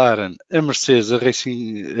McLaren, a Mercedes, a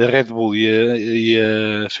Red Bull e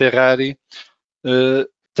a Ferrari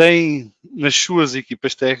tem nas suas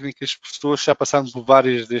equipas técnicas pessoas que já passaram por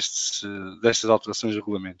várias destas alterações de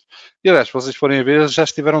regulamento. E aliás, se vocês forem a ver, já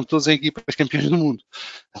estiveram todos em equipas campeões do mundo.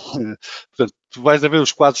 Portanto, tu vais a ver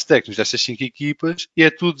os quadros técnicos destas 5 equipas e é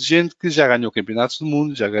tudo gente que já ganhou campeonatos do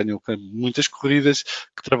mundo, já ganhou muitas corridas,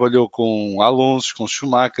 que trabalhou com Alonso, com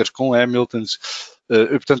Schumacher, com Hamiltons,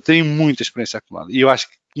 portanto tem muita experiência acumulada. E eu acho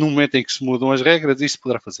que no momento em que se mudam as regras, isso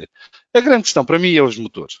poderá fazer. A grande questão para mim é os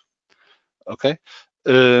motores. Ok?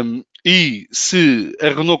 E se a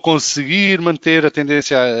Renault conseguir manter a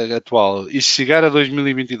tendência atual e chegar a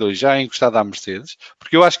 2022 já encostada à Mercedes,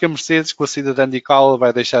 porque eu acho que a Mercedes, com a saída da Andy Cowell,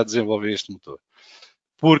 vai deixar de desenvolver este motor.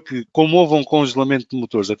 Porque, como houve um congelamento de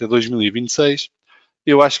motores até 2026,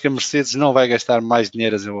 eu acho que a Mercedes não vai gastar mais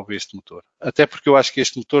dinheiro a desenvolver este motor. Até porque eu acho que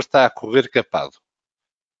este motor está a correr capado.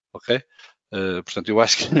 Ok? Portanto, eu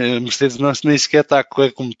acho que a Mercedes nem sequer está a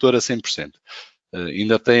correr com o motor a 100%.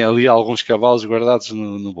 Ainda tem ali alguns cavalos guardados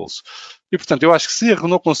no bolso. E, portanto, eu acho que se a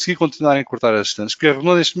Renault conseguir continuar a encurtar as distâncias, porque a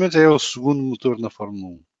Renault neste momento é o segundo motor na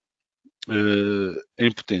Fórmula 1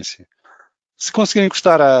 em potência. Se conseguirem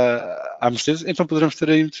encostar à Mercedes, então poderemos ter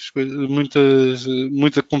aí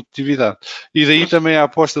muita competitividade. E daí também a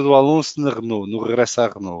aposta do Alonso na Renault, no regresso à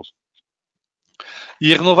Renault.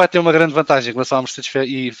 E a Renault vai ter uma grande vantagem em relação à Mercedes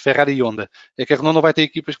e Ferrari e Honda, é que a Renault não vai ter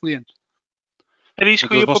equipas clientes. Era isso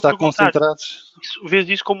que eu Eles ia vão para estar perguntar. concentrados. Vês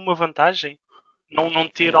isso como uma vantagem? Não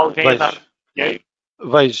ter alguém a dar dinheiro?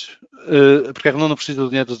 Vejo, porque a Renault não precisa do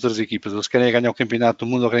dinheiro das outras equipas, eles querem ganhar o campeonato do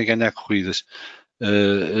mundo ou querem ganhar corridas.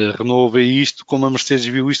 A Renault vê isto como a Mercedes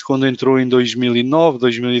viu isto quando entrou em 2009,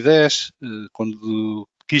 2010, quando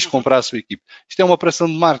quis comprar a sua equipe. Isto é uma operação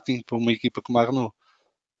de marketing para uma equipa como a Renault.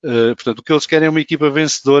 Portanto, o que eles querem é uma equipa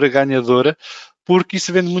vencedora, ganhadora, porque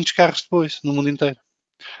isso vende muitos carros depois, no mundo inteiro.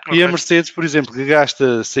 Okay. E a Mercedes, por exemplo, que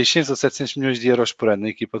gasta 600 a 700 milhões de euros por ano na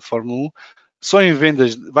equipa de Fórmula 1, só em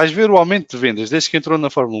vendas, vais ver o aumento de vendas desde que entrou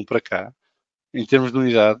na Fórmula 1 para cá, em termos de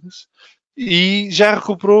unidades, e já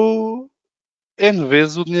recuperou N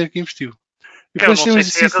vezes o dinheiro que investiu. E eu não sei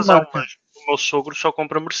se é a razão, mas o meu sogro só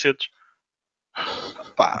compra Mercedes.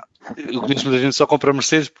 Pá, eu conheço muita gente que só compra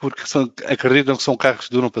Mercedes porque acreditam que são carros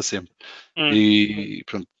que duram para sempre. E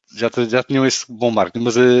pronto, já tinham esse bom marketing,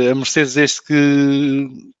 mas a Mercedes, desde que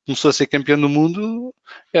começou a ser campeão do mundo,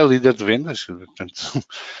 é líder de vendas. Portanto,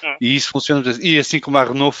 e isso funciona. E assim como a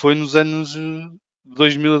Renault foi nos anos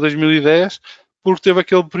 2000 a 2010, porque teve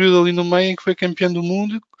aquele período ali no meio em que foi campeão do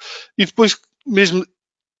mundo, e depois, mesmo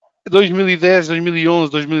 2010,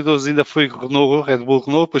 2011, 2012 ainda foi Renault, Red Bull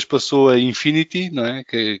Renault, depois passou a Infinity, não é?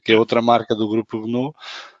 Que é outra marca do grupo Renault.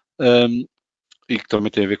 E que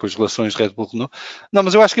também tem a ver com as relações Red Bull Renault. Não,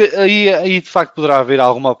 mas eu acho que aí de facto poderá haver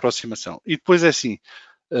alguma aproximação. E depois é assim,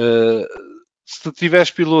 se tu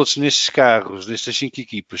tiveres pilotos nestes carros, nestas 5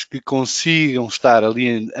 equipas, que consigam estar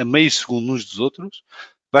ali a meio segundo uns dos outros,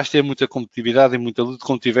 vais ter muita competitividade e muita luta,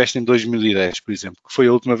 como tiveste em 2010, por exemplo, que foi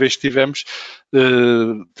a última vez que tivemos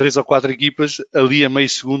 3 ou 4 equipas ali a meio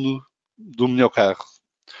segundo do melhor carro.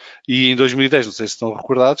 E em 2010, não sei se estão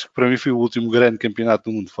recordados, que para mim foi o último grande campeonato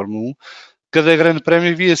do mundo de Fórmula 1, cada grande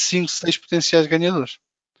prémio havia 5, 6 potenciais ganhadores.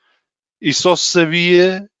 E só se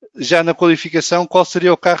sabia, já na qualificação, qual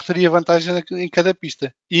seria o carro que teria vantagem em cada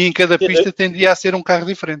pista. E em cada pista tendia a ser um carro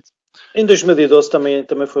diferente. Em 2012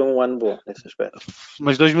 também foi um ano bom nesse aspecto.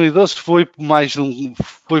 Mas 2012 foi mais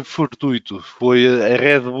foi fortuito. Foi a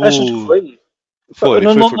Red Bull. Achas que foi? Foi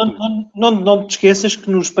não te esqueças que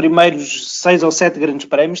nos primeiros 6 ou 7 grandes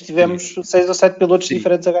prémios tivemos 6 ou 7 pilotos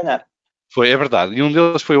diferentes a ganhar. Foi, é verdade. E um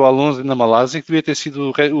deles foi o Alonso na Malásia, que devia ter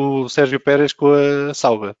sido o Sérgio Pérez com a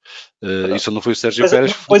Sauber. Isso não foi o Sérgio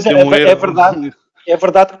Pérez. Pois é verdade. É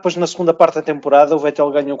verdade que depois na segunda parte da temporada o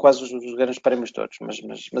Vettel ganhou quase os grandes prémios todos,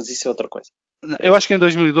 mas isso é outra coisa. Eu acho que em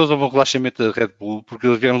 2012 houve um relaxamento da Red Bull, porque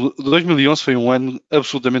 2011 foi um ano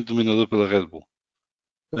absolutamente dominador pela Red Bull.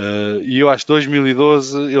 E eu acho que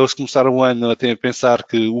 2012 eles começaram o ano a pensar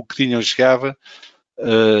que o que tinham chegava,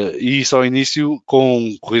 e isso ao início,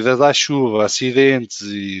 com corridas à chuva, acidentes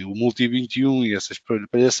e o Multi 21 e essas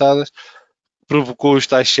palhaçadas, provocou os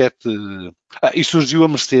tais 7. E surgiu a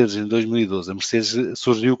Mercedes em 2012. A Mercedes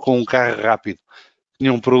surgiu com um carro rápido.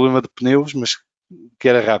 Tinha um problema de pneus, mas que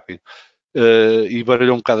era rápido. E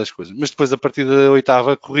baralhou um bocado as coisas. Mas depois, a partir da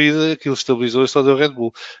 8ª corrida, aquilo estabilizou e só deu Red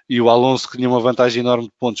Bull. E o Alonso, que tinha uma vantagem enorme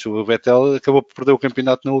de pontos sobre o Vettel, acabou por perder o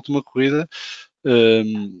campeonato na última corrida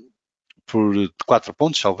por 4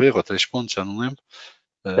 pontos, salvo erro, ou 3 pontos, já não lembro.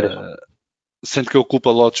 Sendo que eu culpo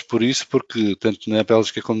a Lotus por isso, porque tanto na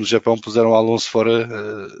Bélgica como no Japão puseram o Alonso fora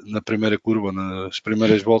na primeira curva, nas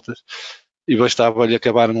primeiras voltas, e bastava-lhe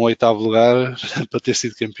acabar no 8º lugar para ter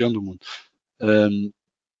sido campeão do mundo.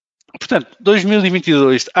 Portanto,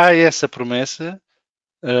 2022 há essa promessa.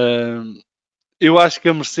 Eu acho que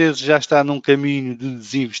a Mercedes já está num caminho de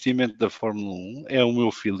desinvestimento da Fórmula 1. É o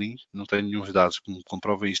meu feeling. Não tenho nenhum dados que me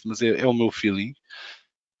comprovem isto, mas é o meu feeling.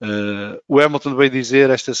 O Hamilton veio dizer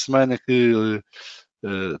esta semana que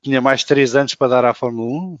tinha mais 3 anos para dar à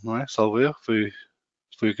Fórmula 1, não é? Salvo erro, foi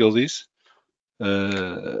o que ele disse.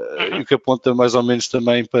 E o que aponta mais ou menos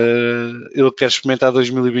também para ele quer experimentar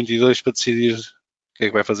 2022 para decidir o que é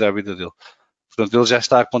que vai fazer à vida dele. Portanto, ele já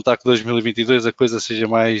está a contar que 2022 a coisa seja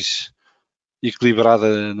mais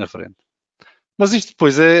equilibrada na frente. Mas isto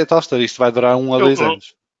depois é tal história, isto vai durar 1 a 2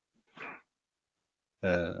 anos.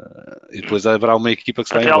 E depois haverá uma equipa que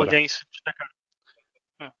se vai Até embora. alguém se destacar.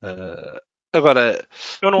 Agora,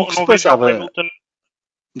 Eu não, o que se não vejo o passava... Hamilton.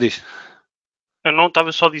 Diz. Eu não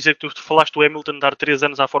estava só a dizer que tu falaste do Hamilton dar 3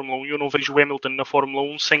 anos à Fórmula 1 e eu não vejo o Hamilton na Fórmula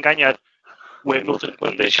 1 sem ganhar. O Hamilton,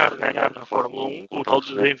 quando deixar de ganhar na Fórmula 1, com o tal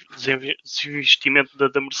desinvestimento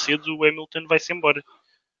da Mercedes, o Hamilton vai-se embora.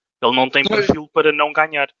 Ele não tem perfil para não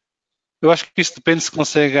ganhar. Eu acho que isso depende se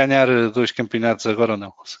consegue ganhar 2 campeonatos agora ou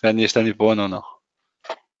não. Se ganha este ano e para o ano ou não.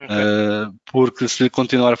 Okay. Porque se lhe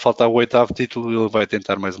continuar a faltar o 8º título, ele vai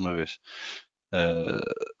tentar mais uma vez.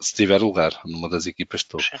 Se tiver lugar numa das equipas de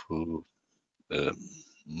topo.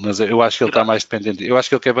 Mas eu acho que ele está mais dependente. Eu acho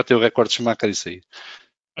que ele quer bater o recorde de Schumacher e sair.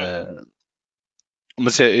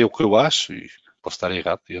 Mas é o que eu acho, e posso estar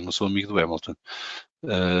errado, eu não sou amigo do Hamilton.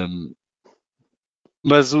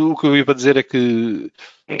 Mas o que eu ia para dizer é que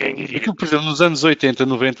aquilo, por exemplo, nos anos 80,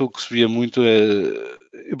 90, o que se via muito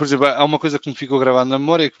é... Por exemplo, há uma coisa que me ficou gravada na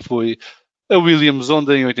memória, que foi a Williams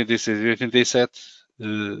Honda em 86 e 87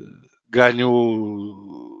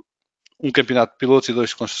 ganhou um campeonato de pilotos e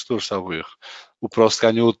 2 construtores, salvo erro. O Prost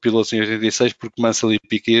ganhou de pilotos em 86 porque Mansell e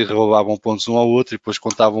Piquet roubavam pontos um ao outro e depois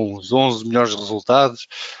contavam os 11 melhores resultados.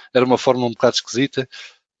 Era uma forma um bocado esquisita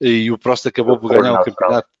e o Prost acabou por ganhar o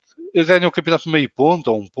campeonato. Ele ganhou o campeonato por meio ponto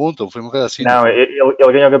ou 1 ponto, ou foi uma coisa assim. Não, ele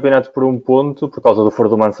ganhou o campeonato por 1 ponto por causa do foro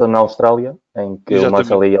do Mansell na Austrália, em que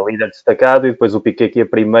exatamente. O Mansell ia líder destacado e depois o Piquet que ia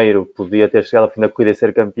primeiro podia ter chegado ao fim da corrida e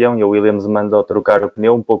ser campeão e o Williams mandou trocar o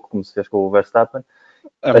pneu, um pouco como se fez com o Verstappen,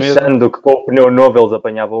 achando que com o pneu novo eles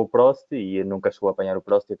apanhavam o Prost e nunca chegou a apanhar o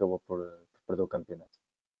Prost e acabou por perder o campeonato.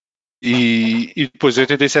 E depois em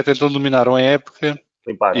 87 então dominaram a época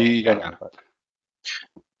e ganharam.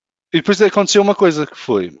 E depois aconteceu uma coisa que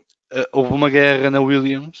foi, houve uma guerra na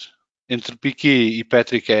Williams entre Piquet e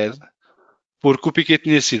Patrick Head, porque o Piquet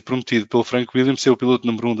tinha sido prometido pelo Frank Williams ser o piloto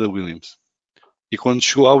número 1 da Williams. E quando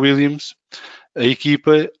chegou à Williams, a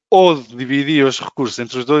equipa ou dividia os recursos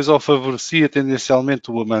entre os dois ou favorecia tendencialmente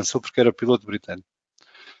o Mansell porque era piloto britânico.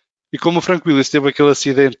 E como o Frank Williams teve aquele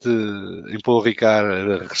acidente em Paul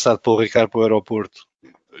Ricard, regressado de Paul Ricard para o aeroporto,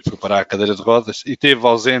 foi parar a cadeira de rodas e esteve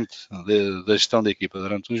ausente da gestão da equipa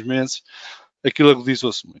durante uns meses, aquilo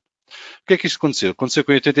agudizou-se muito. O que é que isto aconteceu? Aconteceu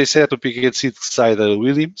que em 87 o Piquet decide que sai da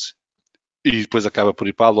Williams e depois acaba por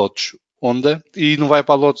ir para a Lotus Honda e não vai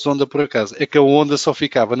para a Lotus Honda por acaso. É que a Honda só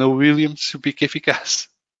ficava na Williams se o Piquet ficasse.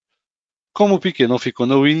 Como o Piquet não ficou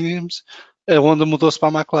na Williams, a Honda mudou-se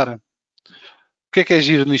para a McLaren. O que é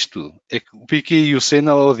giro nisto tudo? É que o Piquet e o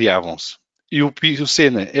Senna odiavam-se. E o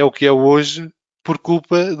Senna é o que é hoje por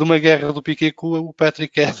culpa de uma guerra do Piquet com o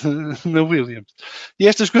Patrick na Williams. E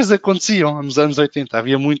estas coisas aconteciam nos anos 80,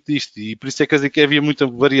 havia muito disto, e por isso é que havia muita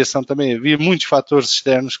variação também, havia muitos fatores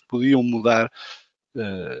externos que podiam mudar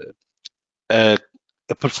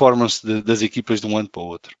a performance das equipas de um ano para o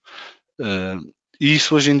outro. E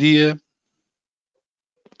isso hoje em dia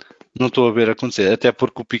não estou a ver acontecer, até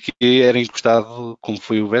porque o Piquet era encostado, como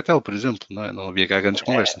foi o Vettel, por exemplo, não havia cá grandes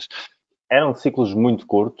conversas. Eram ciclos muito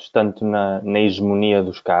curtos, tanto na hegemonia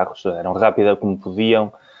dos carros, eram rápidas como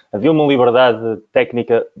podiam, havia uma liberdade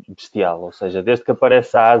técnica bestial, ou seja, desde que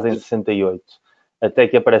aparece a ASA em 68 até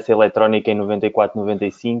que aparece a eletrónica em 94,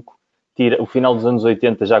 95, o final dos anos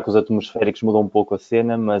 80, já que os atmosféricos mudam um pouco a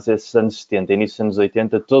cena, mas esses anos 70, início dos anos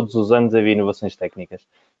 80, todos os anos havia inovações técnicas.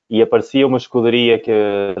 E aparecia uma escuderia que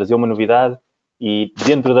trazia uma novidade e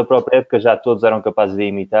dentro da própria época já todos eram capazes de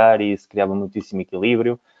imitar e se criava muitíssimo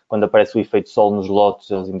equilíbrio. Quando aparece o efeito sol nos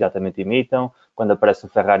Lotus, eles imediatamente imitam. Quando aparece o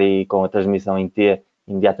Ferrari com a transmissão em T,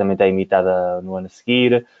 imediatamente é imitada no ano a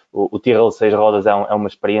seguir. O Tyrrell 6 rodas é uma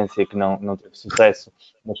experiência que não teve sucesso,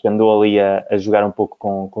 mas que andou ali a jogar um pouco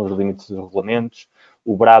com os limites dos regulamentos.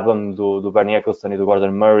 O Brabham do Bernie Ecclestone e do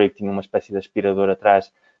Gordon Murray, que tinha uma espécie de aspirador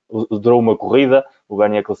atrás, durou uma corrida. O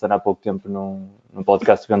Bernie Ecclestone há pouco tempo num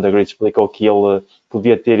podcast do Grid explicou que ele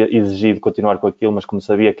podia ter exigido continuar com aquilo, mas como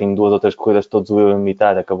sabia que em 2 outras corridas todos o iam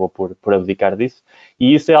imitar, acabou por abdicar disso.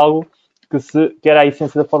 E isso é algo que era a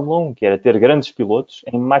essência da Fórmula 1, que era ter grandes pilotos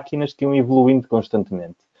em máquinas que iam evoluindo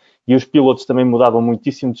constantemente. e os pilotos também mudavam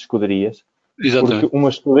muitíssimo de escuderias. Exatamente. Porque uma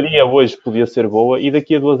escuderia hoje podia ser boa e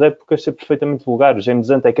daqui a 2 épocas ser perfeitamente vulgar. O James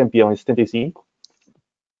Hunt é campeão em 75.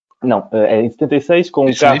 Não, é em 76, com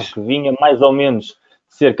um carro que vinha mais ou menos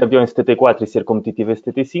ser campeão em 74 e ser competitivo em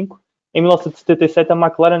 75. Em 1977 a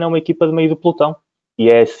McLaren é uma equipa de meio do pelotão. E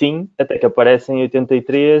é assim até que aparece em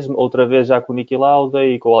 83, outra vez já com o Niki Lauda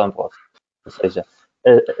e com o Alain Prost. Ou seja,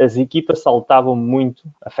 as equipas saltavam muito.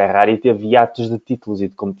 A Ferrari teve hiatos de títulos e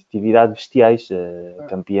de competitividade bestiais.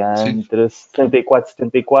 Campeã entre 74 e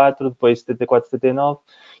 74, depois 74 e 79,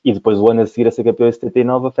 e depois o ano a seguir a ser campeão em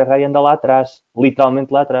 79, a Ferrari anda lá atrás,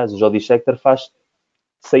 literalmente lá atrás. O Jody Scheckter faz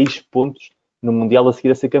 6 pontos no Mundial a seguir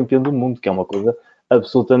a ser campeão do mundo, que é uma coisa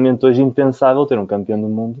absolutamente hoje impensável ter um campeão do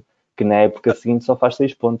mundo que na época seguinte só faz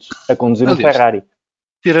 6 pontos a conduzir um Ferrari.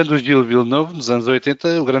 Tirando o Gilles Villeneuve, nos anos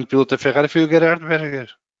 80, o grande piloto da Ferrari foi o Gerhard Berger.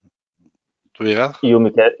 Estou errado? E o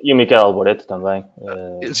Michele Alboreto também.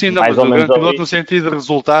 Sim, não, mas o grande piloto no sentido de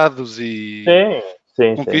resultados e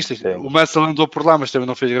conquistas. Sim. O Mansell andou por lá, mas também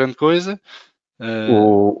não fez grande coisa.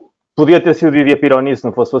 Podia ter sido o Didier Pironi se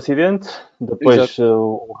não fosse o acidente. Depois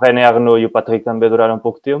o René Arnoux e o Patrick também duraram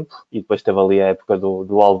pouco tempo. E depois teve ali a época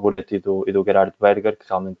do Alboreto e do Gerhard Berger, que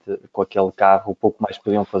realmente com aquele carro pouco mais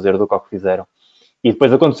podiam fazer do que o que fizeram. E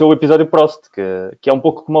depois aconteceu o episódio Prost, que é um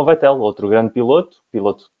pouco como o Vettel, outro grande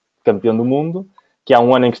piloto campeão do mundo, que há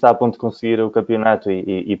um ano em que está a ponto de conseguir o campeonato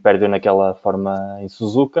e perde naquela forma em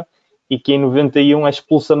Suzuka, e que em 91 é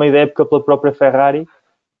expulso a meio da época pela própria Ferrari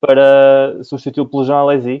para substituí-lo pelo Jean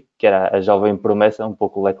Alesi, que era a jovem promessa, um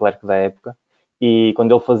pouco o Leclerc da época, e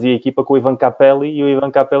quando ele fazia equipa com o Ivan Capelli, e o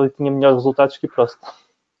Ivan Capelli tinha melhores resultados que o Prost.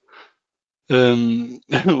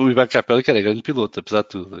 O Ivan Capelli, que era grande piloto, apesar de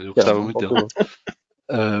tudo. Eu gostava muito dele.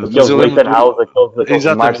 Aqueles Leitenhaus, aqueles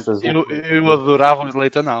Marsas. Eu adorava os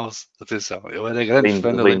Leitenhaus. Atenção, eu era grande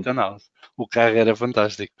fã da Leitenhaus. O carro era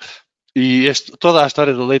fantástico. E toda a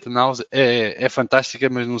história da Leitenhaus é fantástica,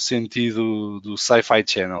 mas no sentido do Sci-Fi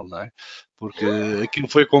Channel, não é? Porque aquilo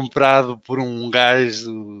foi comprado por um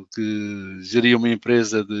gajo que geria uma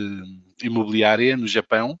empresa de imobiliária no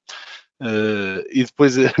Japão. E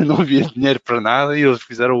depois não havia dinheiro para nada e eles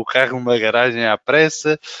fizeram o carro numa garagem à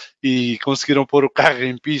pressa e conseguiram pôr o carro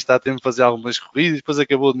em pista a tempo de fazer algumas corridas, depois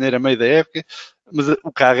acabou o dinheiro a meio da época, mas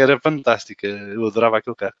o carro era fantástico, eu adorava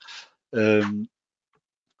aquele carro.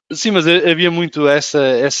 Sim, mas havia muito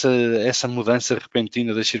essa mudança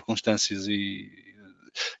repentina das circunstâncias e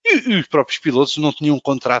os próprios pilotos não tinham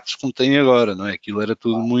contratos como têm agora, não é? Aquilo era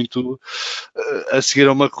tudo muito... A seguir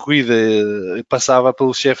a uma corrida, passava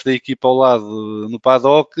pelo chefe da equipa ao lado no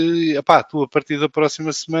paddock e, tu a partir da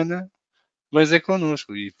próxima semana vens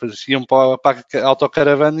connosco. E iam para a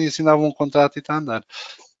autocaravana e assinavam um contrato e está a andar.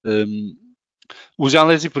 O Jean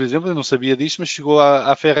Alesi, por exemplo, eu não sabia disto, mas chegou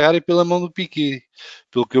à Ferrari pela mão do Piquet,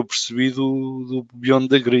 pelo que eu percebi do Beyond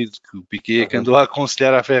the Grid, que o Piquet é que andou a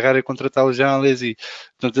aconselhar a Ferrari a contratar o Jean Alesi.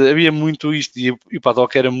 Portanto, havia muito isto, e o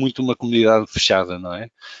paddock era muito uma comunidade fechada, não é?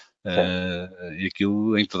 E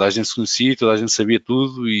aquilo em que toda a gente se conhecia, toda a gente sabia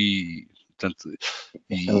tudo e... Portanto,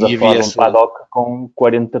 estamos a falar de um paddock com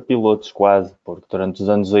 40 pilotos quase, porque durante os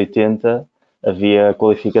anos 80... havia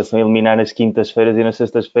qualificação a eliminar nas quintas-feiras e nas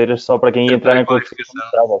sextas-feiras só para quem ia entrar na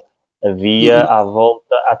qualificação. Havia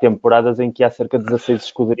há temporadas em que há cerca de 16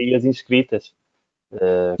 escuderias inscritas.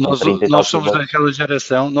 Nós somos daquela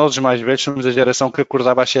geração, nós os mais velhos somos da geração que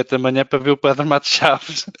acordava às 7 da manhã para ver o Pedro Matos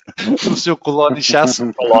Chaves no seu Colónia Chasse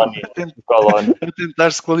a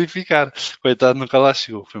tentar se qualificar. Coitado, nunca lá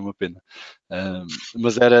chegou, foi uma pena.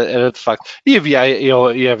 Mas era de facto. E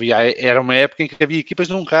era uma época em que havia equipas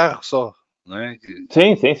de um carro só. Não é?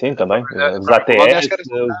 Sim, também. Os ATS,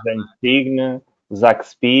 os Insignia, os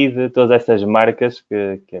Axpeed, todas essas marcas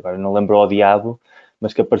que agora não lembro ao diabo,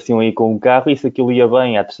 mas que apareciam aí com um carro e se aquilo ia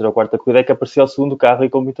bem à terceira ou quarta corrida é que aparecia o segundo carro e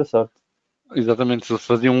com muita sorte. Exatamente, eles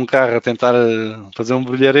faziam um carro a tentar fazer um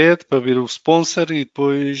brilharete para vir o sponsor e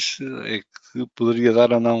depois é que poderia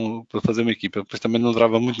dar ou não para fazer uma equipa. Depois também não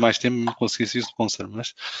durava muito mais tempo para conseguir ser o sponsor,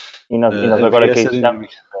 mas... E nós agora que estamos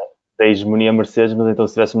da hegemonia Mercedes, mas então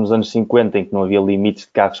se estivéssemos nos anos 50 em que não havia limites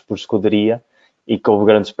de carros por escuderia e que houve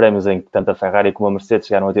grandes prémios em que tanto a Ferrari como a Mercedes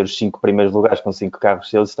chegaram a ter os 5 primeiros lugares com 5 carros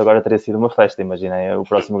seus, isto agora teria sido uma festa, imaginem o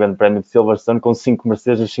próximo grande prémio de Silverstone com 5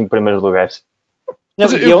 Mercedes nos 5 primeiros lugares.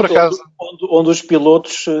 Onde os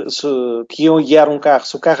pilotos que iam guiar um carro,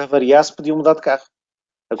 se o carro variasse, podiam mudar de carro.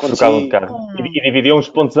 Trocavam de carro. E dividiam os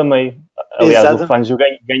pontos a meio. Aliás, exato. O Fangio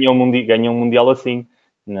ganhou um mundial assim.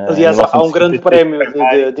 Aliás, há um grande prémio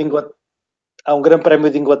há um grande prémio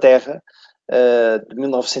de Inglaterra de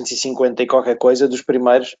 1950 e qualquer coisa, dos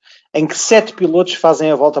primeiros, em que 7 pilotos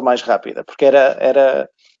fazem a volta mais rápida, porque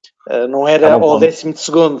Não era ao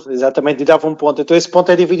 12º, exatamente, e dava um ponto. Então esse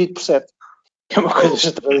ponto é dividido por 7. É uma coisa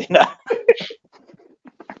extraordinária.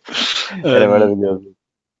 Era maravilhoso.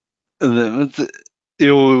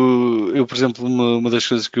 Eu, por exemplo, uma das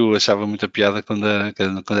coisas que eu achava muita piada quando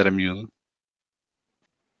era miúdo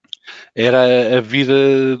era a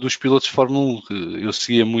vida dos pilotos de Fórmula 1. Que eu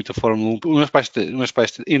seguia muito a Fórmula 1. Os meus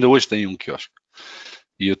pais ainda hoje têm um quiosque.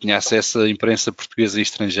 E eu tinha acesso à imprensa portuguesa e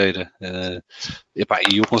estrangeira.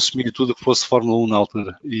 E eu consumia tudo o que fosse Fórmula 1 na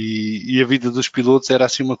altura. E a vida dos pilotos era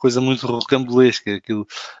assim uma coisa muito rocambolesca.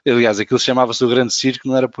 Aliás, aquilo chamava-se o Grande Circo,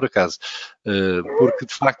 não era por acaso. Porque,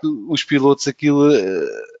 de facto, os pilotos, aquilo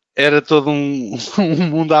era todo um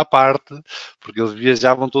mundo à parte, porque eles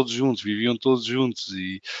viajavam todos juntos, viviam todos juntos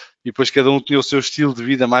e depois cada um tinha o seu estilo de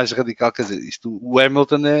vida mais radical. Quer dizer, o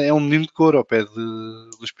Hamilton é um menino de couro ao pé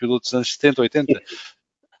dos pilotos dos anos 70, 80.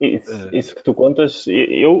 Isso que tu contas,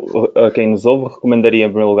 eu, a quem nos ouve, recomendaria em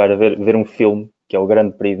primeiro lugar ver um filme, que é o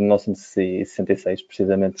Grande Prix de 1966,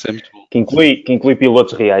 precisamente, que inclui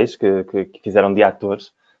pilotos reais, que fizeram de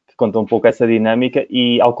atores, que contam um pouco essa dinâmica,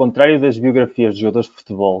 e ao contrário das biografias de jogadores de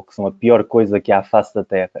futebol, que são a pior coisa que há à face da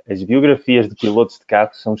Terra, as biografias de pilotos de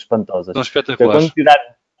carros são espantosas. São espetaculares. A quantidade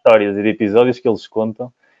de histórias e de episódios que eles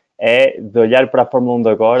contam é de olhar para a Fórmula 1 de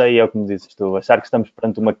agora e é como dizes tu, achar que estamos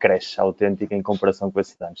perante uma creche autêntica em comparação com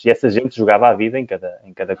esses anos. E essa gente jogava a vida em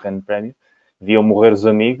cada grande prémio, viam morrer os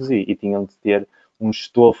amigos e tinham de ter um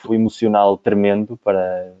estofo emocional tremendo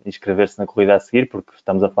para inscrever-se na corrida a seguir, porque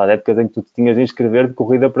estamos a falar de épocas em que tu te tinhas de inscrever de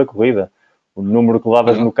corrida para corrida. O número que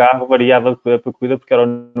levavas no carro variava para corrida porque era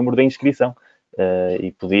o número da inscrição.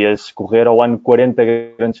 E podias correr ao ano 40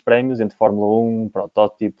 grandes prémios entre Fórmula 1,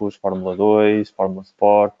 protótipos, Fórmula 2, Fórmula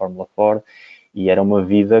Sport, Fórmula 4, e era uma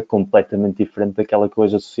vida completamente diferente daquela que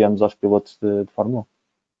hoje associamos aos pilotos de Fórmula 1.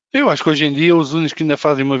 Eu acho que hoje em dia os únicos que ainda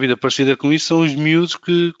fazem uma vida parecida com isso são os miúdos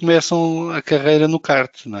que começam a carreira no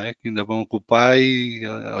kart, não é? Que ainda vão com o pai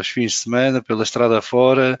aos fins de semana, pela estrada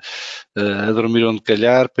fora, a dormir onde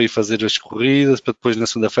calhar, para ir fazer as corridas, para depois na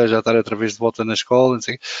segunda-feira já estar outra vez de volta na escola, não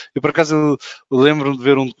sei. Eu por acaso lembro-me de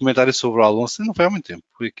ver um documentário sobre o Alonso, não foi há muito tempo,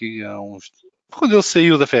 foi aqui há uns... Quando ele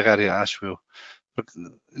saiu da Ferrari, acho eu,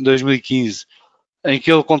 em 2015, em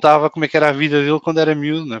que ele contava como é que era a vida dele quando era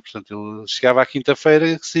miúdo, né? Portanto, ele chegava à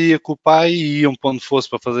quinta-feira, saía com o pai e iam para onde fosse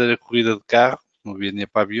para fazer a corrida de carro, não havia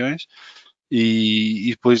dinheiro para aviões,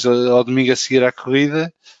 e depois ao domingo a seguir à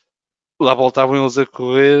corrida, lá voltavam eles a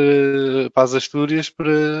correr para as Astúrias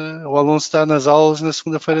para o Alonso estar nas aulas na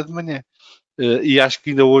segunda-feira de manhã. E acho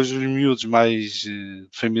que ainda hoje os miúdos mais de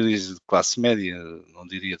famílias de classe média, não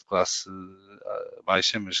diria de classe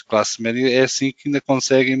baixa, mas de classe média, é assim que ainda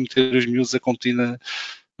conseguem meter os miúdos a competir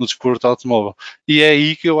no desporto automóvel. E é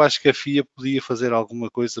aí que eu acho que a FIA podia fazer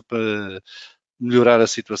alguma coisa para melhorar a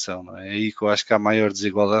situação. Não é? É aí que eu acho que há maior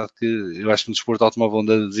desigualdade, que eu acho que no desporto automóvel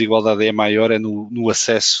onde a desigualdade é maior é no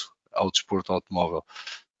acesso ao desporto automóvel.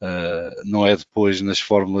 Não é depois nas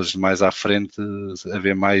fórmulas mais à frente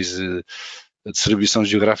haver mais distribuição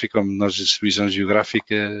geográfica ou menor distribuição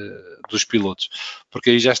geográfica dos pilotos,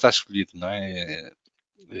 porque aí já está escolhido, não é?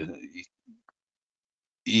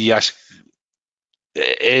 E acho que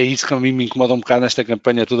é isso que a mim me incomoda um bocado nesta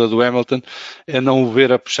campanha toda do Hamilton, é não o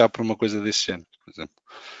ver a puxar por uma coisa desse género, por exemplo.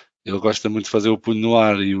 Ele gosta muito de fazer o punho no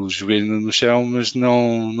ar e o joelho no chão, mas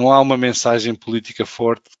não há uma mensagem política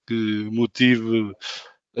forte que motive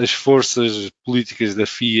as forças políticas da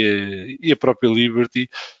FIA e a própria Liberty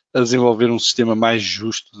a desenvolver um sistema mais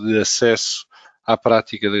justo de acesso à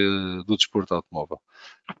prática do desporto automóvel.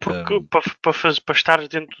 Porque para estar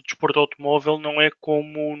dentro do desporto automóvel não é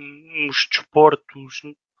como nos desportos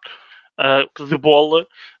de bola,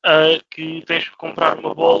 que tens de comprar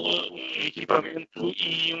uma bola, um equipamento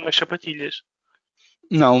e umas sapatilhas.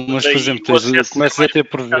 Não, mas por exemplo, começas a ter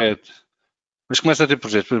projetos. Mas começa a ter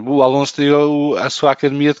projetos. Por exemplo, o Alonso tem a sua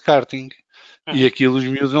academia de karting. E aquilo os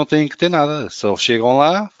miúdos não têm que ter nada. Só chegam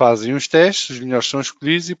lá, fazem os testes, os melhores são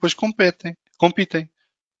escolhidos e depois competem.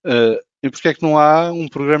 E porquê é que não há um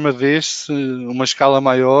programa deste, uma escala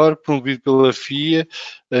maior, promovido pela FIA,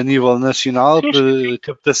 a nível nacional, para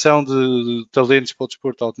captação de talentos para o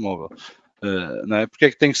desporto automóvel? Não é? Porque é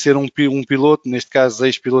que tem que ser um piloto, neste caso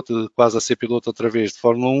ex-piloto, quase a ser piloto outra vez de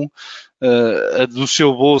Fórmula 1, do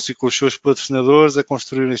seu bolso e com os seus patrocinadores a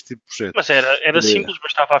construir este tipo de projeto? Mas era simples,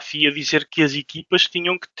 bastava a FIA dizer que as equipas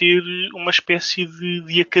tinham que ter uma espécie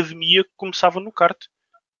de academia que começava no kart.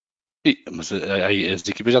 Mas as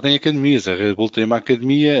equipas já têm academias, a Red Bull tem uma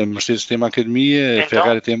academia, a Mercedes tem uma academia, a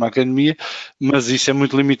Ferrari tem uma academia, mas isso é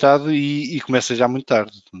muito limitado e começa já muito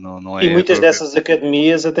tarde. Não é e muitas dessas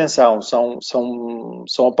academias, atenção, são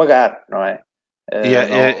a pagar, não é?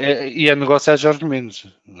 E é negócio a Jorge Mendes,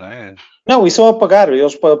 não é? Não, isso é a pagar.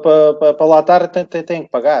 Eles para lá estar têm que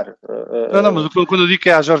pagar. Não, mas quando eu digo que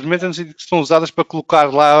é a Jorge Mendes, é no sentido que são usadas para colocar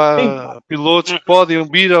Sim. lá pilotos que podem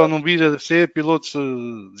vir ou não vir a ser pilotos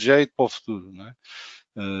de jeito para o futuro, não é?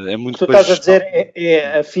 É O muito que tu depois estás a dizer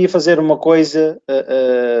é a FIA fazer uma coisa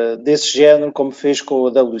desse género como fez com a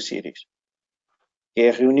W Series.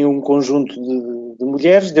 É reunir um conjunto de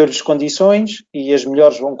mulheres, deu-lhes condições e as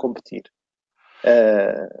melhores vão competir.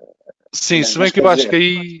 Sim, se bem Mas que eu quer acho que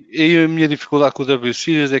dizer, aí a minha dificuldade com o W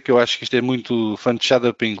Series é que eu acho que isto é muito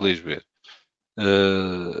fantochada para inglês ver.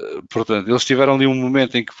 Portanto, eles tiveram ali um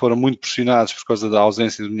momento em que foram muito pressionados por causa da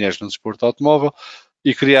ausência de mulheres no desporto automóvel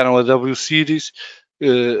e criaram a W Series,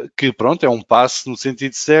 que pronto, é um passo no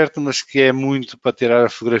sentido certo, mas que é muito para tirar a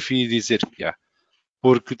fotografia e dizer que há.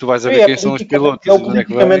 Porque tu vais a ver quem são os pilotos é o e de onde é que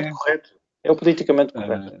politicamente vêm. correto. É o politicamente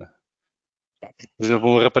correto. Por exemplo,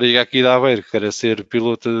 uma rapariga aqui da Aveiro que quer ser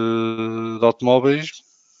piloto de automóveis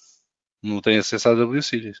não tem acesso à W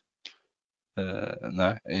Series. Não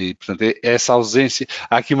é? E, portanto, essa ausência,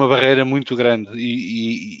 há aqui uma barreira muito grande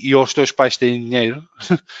e os teus pais têm dinheiro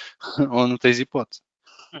ou não tens hipótese.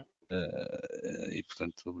 E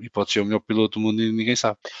portanto, e pode ser o melhor piloto do mundo e ninguém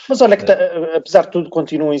sabe. Mas olha que apesar de tudo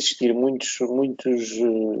continuam a existir muitos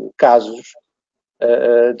casos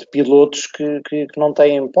de pilotos que não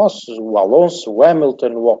têm posse. O Alonso, o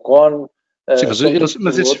Hamilton, o Ocon. Sim,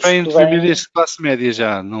 mas esses vêm de famílias de classe média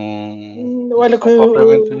já, Olha que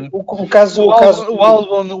propriamente. o caso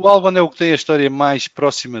O Albon é o que tem a história mais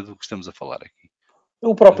próxima do que estamos a falar aqui.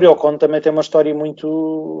 o próprio Ocon também tem uma história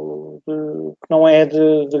muito que não é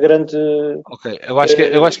de grande. Ok, eu acho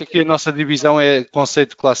que aqui a nossa divisão é conceito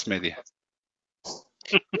de classe média.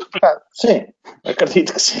 Sim,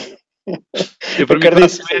 acredito que sim. Para mim,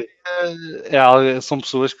 classe média são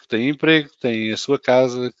pessoas que têm emprego, têm a sua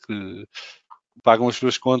casa, que pagam as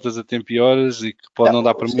suas contas a tempo e horas e que podem não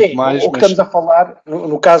dar para muito mais. O que estamos a falar,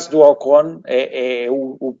 no caso do Ocon, é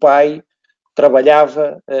o pai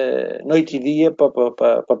trabalhava noite e dia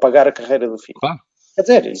para pagar a carreira do filho. Claro. Quer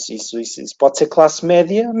dizer, isso pode ser classe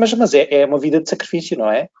média, mas é uma vida de sacrifício, não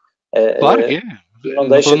é? Claro que é. Não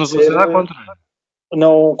deixa de ser. Contra.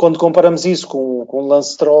 Não, quando comparamos isso com o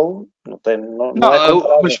Lance Stroll, não é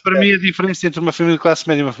comparável. Mas para mim a diferença entre uma família de classe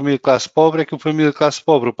média e uma família de classe pobre é que uma família de classe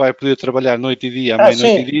pobre o pai podia trabalhar noite e dia, à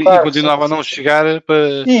meia-noite e dia, claro, e continuava a não chegar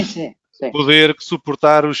para poder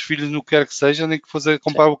suportar os filhos no que quer que seja, nem que fosse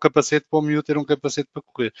comprar o capacete para o miúdo ter um capacete para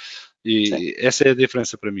correr. E essa é a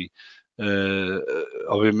diferença para mim.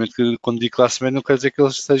 Obviamente que quando digo classe média não quer dizer que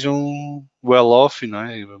eles sejam well off, não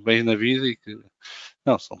é? Bem na vida e que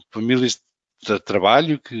não, são famílias de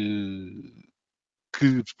trabalho que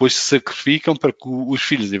depois se sacrificam para que os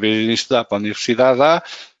filhos, em vez de estudar para a universidade,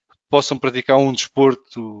 possam praticar um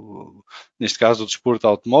desporto, neste caso o desporto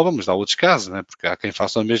automóvel, mas há outros casos, né? Porque há quem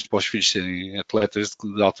faça o mesmo para os filhos serem atletas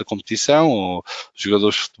de alta competição ou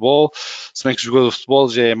jogadores de futebol, se bem que o jogador de futebol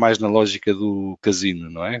já é mais na lógica do casino,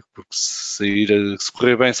 não é? Porque se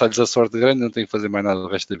correr bem, sai-lhes a sorte grande, não tem que fazer mais nada o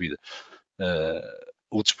resto da vida.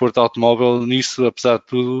 O desporto automóvel nisso, apesar de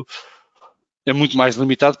tudo, é muito mais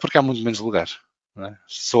limitado porque há muito menos lugar. Não é?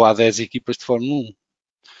 Só há 10 equipas de Fórmula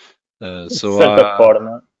 1. De certa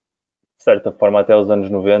forma, até os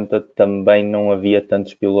anos 90 também não havia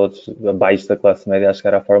tantos pilotos abaixo da classe média a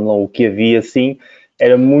chegar à Fórmula 1. O que havia, sim,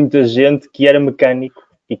 era muita gente que era mecânico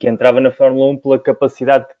e que entrava na Fórmula 1 pela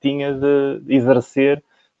capacidade que tinha de exercer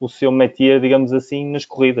o seu métier, digamos assim, nas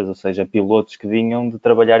corridas. Ou seja, pilotos que vinham de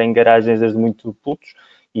trabalhar em garagens desde muito putos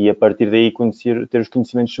e a partir daí ter os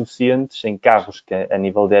conhecimentos suficientes em carros que a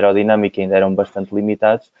nível de aerodinâmica ainda eram bastante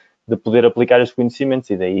limitados, de poder aplicar estes conhecimentos,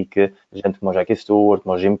 e daí que gente como o Jackie Stewart,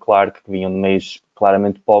 como o Jim Clark, que vinham de meios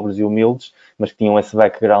claramente pobres e humildes, mas que tinham esse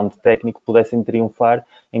background técnico, pudessem triunfar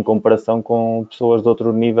em comparação com pessoas de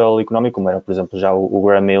outro nível económico, como era, por exemplo, já o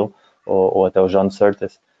Graham Hill ou até o John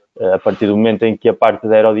Surtees. A partir do momento em que a parte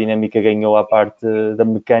da aerodinâmica ganhou a parte da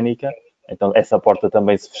mecânica, então essa porta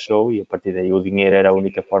também se fechou e a partir daí o dinheiro era a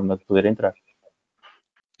única forma de poder entrar.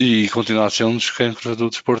 E continua a ser um dos cancros do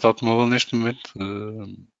desporto automóvel neste momento.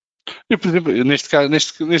 E, por exemplo, neste caso,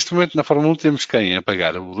 neste momento na Fórmula 1 temos quem a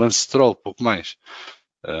pagar? O Lance Stroll, pouco mais.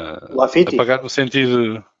 Latifi? A pagar no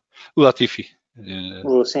sentido... O Latifi.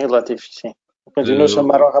 Sim, o Latifi, sim. Continua a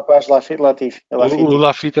chamar ao rapaz Latifi. O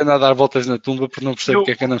Latifi anda a dar voltas na tumba porque não percebe o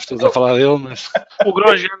que é que andamos todos a falar dele, mas... O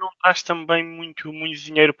Grosjean não traz também muito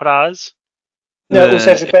dinheiro para a ASE? Não, o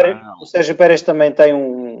Sérgio Pérez também tem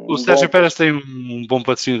O Sérgio Pérez tem um bom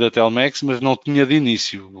patrocínio da Telmex, mas não tinha de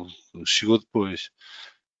início. Chegou depois.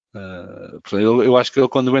 Eu acho que ele,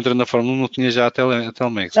 quando entra na Fórmula 1, não tinha já a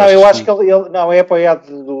Telmex. Não, eu acho que ele não, é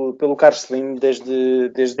apoiado pelo Carlos Slim desde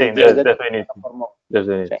Sim, desde a o início. Fórmula 1.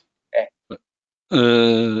 Desde o início. Sim, é.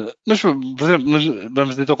 Mas, por exemplo,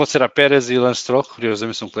 vamos então considerar Pérez e Lance Stroll, que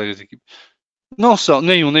curiosamente são colegas de equipe. Não são,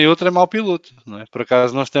 nenhum nem outro é mau piloto, não é? Por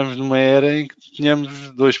acaso nós estamos numa era em que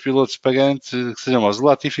tínhamos 2 pilotos pagantes, que sejam o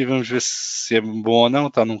Latifi, vamos ver se é bom ou não,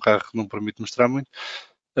 está num carro que não permite mostrar muito.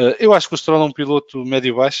 Eu acho que o Stroll é um piloto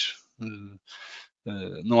médio-baixo,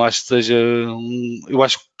 não acho que seja eu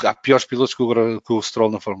acho que há piores pilotos que o Stroll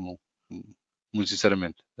na Fórmula 1, muito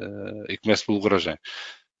sinceramente, e começo pelo Grosjean.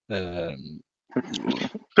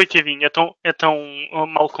 Coitadinho, é tão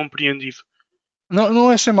mal compreendido.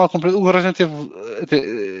 Não é ser mal compreendido.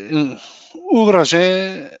 O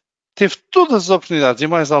Grosjean teve todas as oportunidades e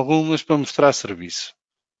mais algumas para mostrar serviço.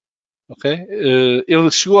 Ok?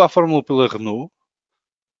 Ele chegou à Fórmula 1 pela Renault,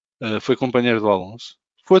 foi companheiro do Alonso,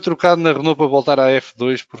 foi trocado na Renault para voltar à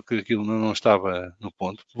F2 porque aquilo não estava no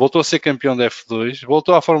ponto. Voltou a ser campeão da F2,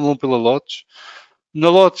 voltou à Fórmula 1 pela Lotus. Na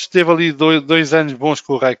Lotus teve ali 2 anos bons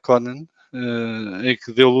com o Raikkonen, em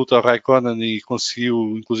que deu luta ao Raikkonen e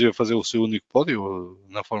conseguiu, inclusive, fazer o seu único pódio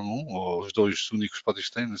na Fórmula 1, ou os 2 únicos pódios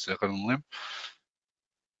que tem, não sei, agora não me lembro.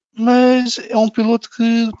 Mas é um piloto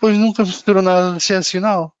que depois nunca mostrou nada de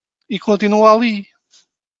excepcional e continua ali.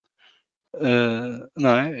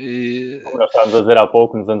 Não é? Como nós estávamos a dizer há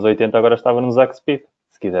pouco, nos anos 80, agora estava no Zack Speed,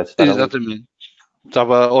 se quisesse estar ali. Exatamente.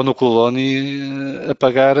 Estava ou no Coloni a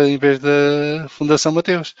pagar em vez da Fundação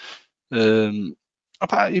Mateus.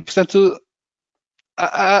 E portanto,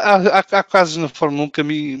 há casos na Fórmula 1 que a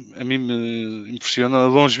mim me impressiona a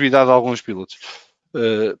longevidade de alguns pilotos.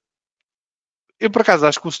 Eu, por acaso,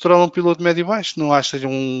 acho que o Stroll é um piloto médio-baixo. Não acho que seja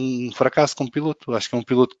um fracasso como piloto. Acho que é um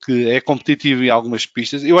piloto que é competitivo em algumas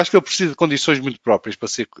pistas. Eu acho que ele precisa de condições muito próprias para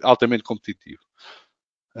ser altamente competitivo.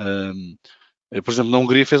 Por exemplo, na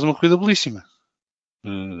Hungria fez uma corrida belíssima.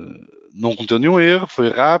 Não cometeu nenhum erro, foi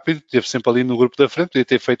rápido, esteve sempre ali no grupo da frente, podia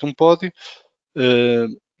ter feito um pódio.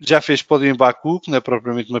 Já fez pódio em Baku, que não é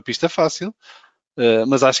propriamente uma pista fácil.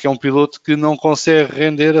 Mas acho que é um piloto que não consegue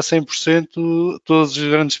render a 100% todos os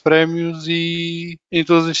grandes prémios e em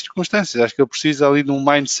todas as circunstâncias. Acho que ele precisa ali de um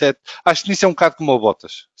mindset. Acho que nisso é um bocado como o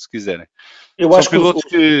Bottas, se quiserem. Eu São acho que pilotos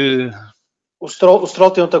que... o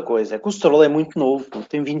Stroll tem outra coisa, é que o Stroll é muito novo,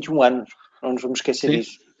 tem 21 anos, não nos vamos esquecer Sim.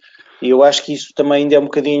 disso. E eu acho que isso também ainda é um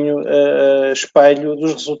bocadinho espelho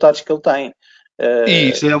dos resultados que ele tem. E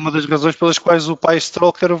isso é uma das razões pelas quais o pai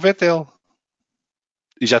Stroll quer o Vettel.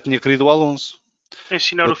 E já tinha querido o Alonso.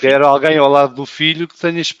 Ensinar Eu o filho. quero alguém ao lado do filho que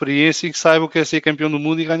tenha experiência e que saiba o que é ser campeão do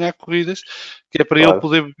mundo e ganhar corridas, que é para ele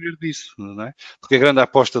poder viver disso, não é? Porque a grande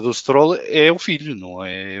aposta do Stroll é o filho, não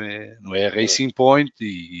é Racing Point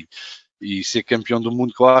e ser campeão do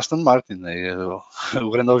mundo com a Aston Martin. Né? O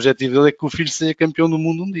grande objetivo dele é que o filho seja campeão do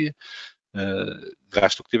mundo um dia.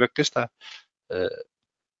 Gasto o que tiver que gastar.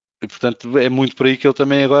 E, portanto, é muito por aí que ele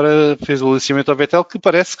também agora fez o aliciamento ao Vettel, que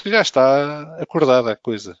parece que já está acordada a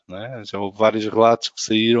coisa. Não é? Já houve vários relatos que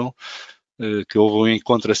saíram, que houve um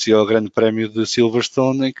encontro assim ao Grande Prémio de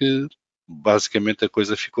Silverstone, em que basicamente a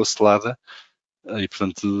coisa ficou selada. E,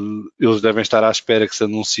 portanto, eles devem estar à espera que se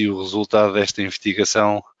anuncie o resultado desta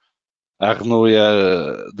investigação à Renault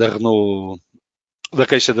da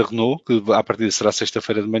queixa da Renault, que a partir será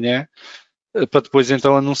sexta-feira de manhã, para depois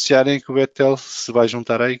então anunciarem que o Vettel se vai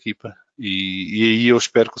juntar à equipa. E aí eu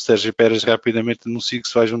espero que o Sérgio Pérez rapidamente anuncie que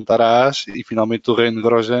se vai juntar à AS e finalmente o reino de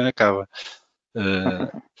Grosjean acaba.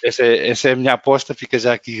 Essa é a minha aposta, fica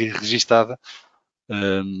já aqui registada.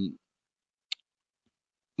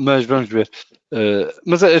 Mas vamos ver.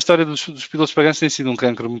 Mas a história dos pilotos pagantes tem sido um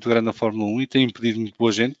cancro muito grande na Fórmula 1 e tem impedido muito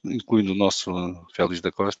boa gente, incluindo o nosso Félix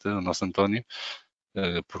da Costa, o nosso António,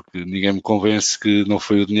 porque ninguém me convence que não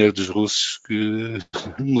foi o dinheiro dos russos que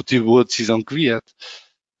motivou a decisão que vier.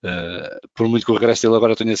 Por muito que o regresso dele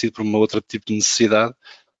agora tenha sido por uma outra tipo de necessidade,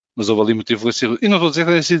 mas houve ali motivo. E não estou a dizer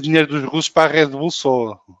que tenha sido dinheiro dos russos para a Red Bull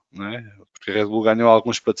só, não é? Porque a Red Bull ganhou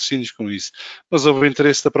alguns patrocínios com isso. Mas houve o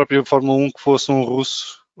interesse da própria Fórmula 1 que fosse um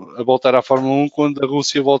russo a voltar à Fórmula 1 quando a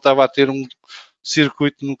Rússia voltava a ter um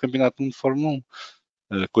circuito no Campeonato do Mundo de Fórmula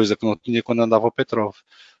 1, coisa que não tinha quando andava o Petrov.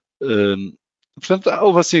 Portanto,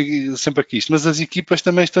 houve assim, sempre aqui isto, mas as equipas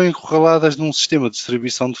também estão encurraladas num sistema de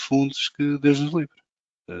distribuição de fundos que Deus nos livre.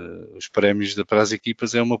 Os prémios para as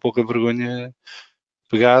equipas é uma pouca vergonha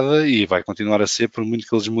pegada e vai continuar a ser, por muito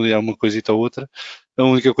que eles mudem uma coisita ou outra. A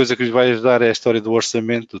única coisa que lhes vai ajudar é a história do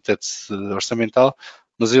orçamento, do teto orçamental,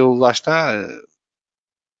 mas ele lá está.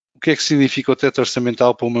 O que é que significa o teto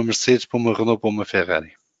orçamental para uma Mercedes, para uma Renault, para uma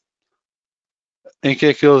Ferrari? Em que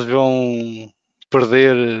é que eles vão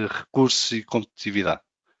perder recursos e competitividade?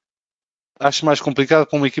 acho mais complicado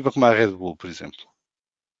para uma equipa como a Red Bull, por exemplo.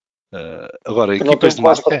 Agora, Que não equipas tem de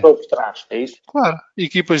bons marca, construtores por trás, é isso? claro,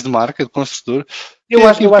 equipas de marca, de construtor, Eu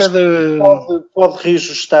acho que cada... pode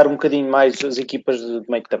reajustar um bocadinho mais as equipas de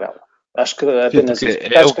meio de tabela. Acho que Sim, apenas porque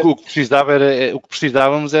isso. o que precisava o que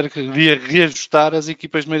precisávamos era que reajustar as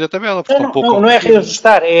equipas de meio da tabela, porque estão pouco Não é competitivas.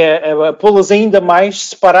 reajustar, é pô-las ainda mais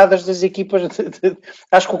separadas das equipas.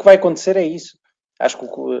 Acho que o que vai acontecer é isso. Acho que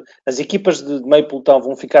as equipas de meio pelotão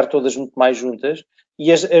vão ficar todas muito mais juntas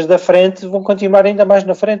e as da frente vão continuar ainda mais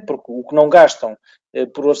na frente, porque o que não gastam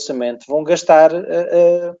por orçamento vão gastar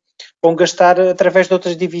através de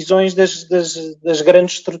outras divisões das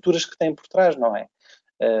grandes estruturas que têm por trás, não é?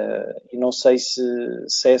 E não sei se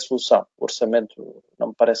é a solução. O orçamento não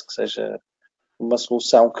me parece que seja uma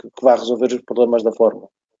solução que vá resolver os problemas da Fórmula.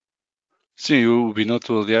 Sim, o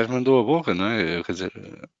Binotto, aliás, mandou a boca, não é? Quer dizer,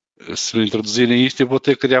 se introduzirem isto, eu vou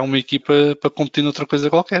ter que criar uma equipa para competir noutra coisa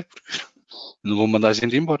qualquer, porque não vou mandar a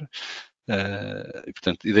gente embora.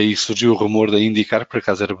 E daí surgiu o rumor da IndyCar, por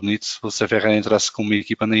acaso era bonito se a Ferrari entrasse com uma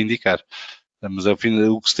equipa na IndyCar. Mas ao fim,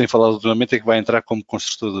 o que se tem falado ultimamente é que vai entrar como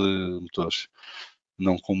construtor de motores,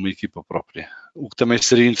 não como uma equipa própria. O que também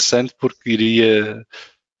seria interessante porque iria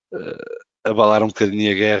abalar um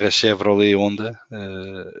bocadinho a guerra Chevrolet-Honda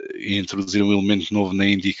e introduzir um elemento novo na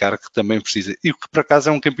IndyCar que também precisa. E o que por acaso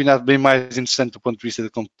é um campeonato bem mais interessante do ponto de vista da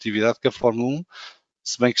competitividade que a Fórmula 1,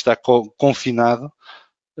 se bem que está confinado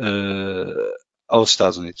aos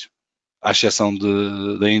Estados Unidos. À exceção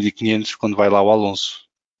da Indy 500 quando vai lá o Alonso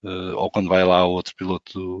ou quando vai lá o outro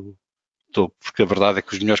piloto do topo, porque a verdade é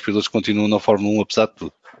que os melhores pilotos continuam na Fórmula 1 apesar de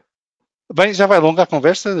tudo. Bem, já vai longa a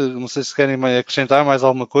conversa, não sei se querem acrescentar mais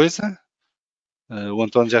alguma coisa. O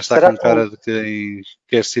António já está com cara de quem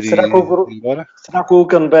quer se ir embora. Será que o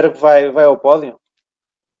Hülkenberg vai ao pódio?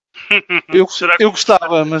 Eu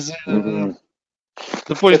gostava, mas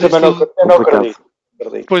depois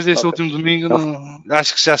deste último domingo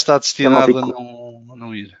acho que já está destinado a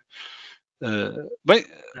não ir. Bem,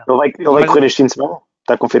 ele vai correr este fim de semana?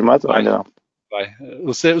 Está confirmado? Ainda não. Vai.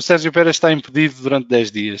 O Sérgio Pérez está impedido durante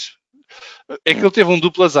 10 dias. É que ele teve um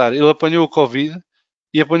duplo azar. Ele apanhou o Covid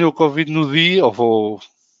e apanhou o Covid no dia, ou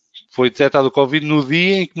foi detectado o Covid no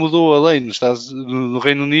dia em que mudou a lei no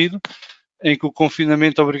Reino Unido, em que o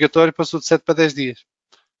confinamento obrigatório passou de 7 para 10 dias.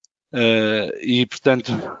 E,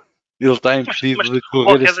 portanto, ele está impedido de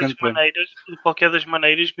correr este grande prémio. De qualquer das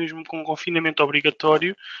maneiras, mesmo com um confinamento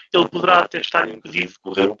obrigatório, ele poderá até estar impedido de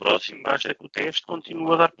correr o próximo, basta que o teste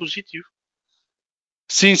continue a dar positivo.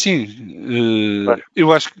 Sim.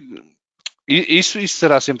 Eu acho que isso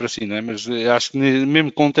será sempre assim, não é? Mas acho que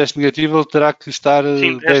mesmo com um teste negativo ele terá que estar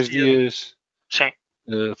 10 dias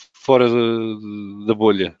fora da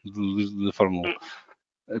bolha da Fórmula 1.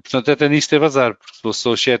 Portanto, até nisso teve azar, porque se fosse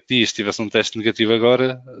só 7 dias, se tivesse um teste negativo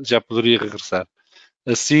agora, já poderia regressar.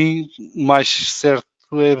 Assim, mais certo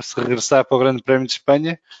é se regressar para o Grande Prémio de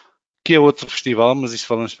Espanha, que é outro festival, mas isso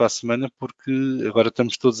falamos para a semana, porque agora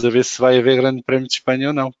estamos todos a ver se vai haver Grande Prémio de Espanha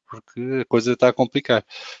ou não, porque a coisa está a complicar.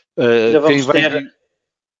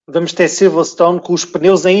 Vamos ter Silverstone com os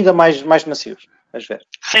pneus ainda mais macios. Vais ver.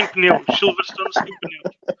 Sem pneus, Silverstone sem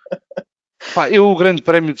pneus. O Grande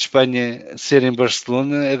Prémio de Espanha ser em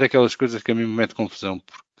Barcelona é daquelas coisas que a mim me mete confusão,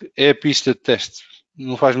 porque é a pista de teste.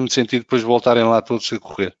 Não faz muito sentido depois voltarem lá todos a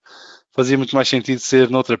correr. Fazia muito mais sentido ser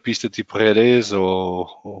noutra pista tipo Jerez ou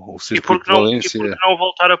o Circuito de Valência. E por que não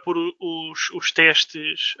voltar a pôr os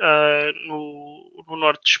testes no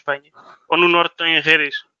norte de Espanha? Ou no norte em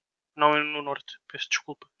Jerez? Não no norte, peço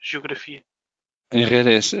desculpa, geografia. Em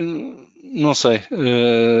Jerez, não sei.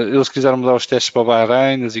 Eles quiseram mudar os testes para o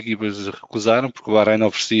Bahrein, as equipas recusaram, porque o Bahrein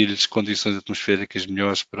oferecia-lhes condições atmosféricas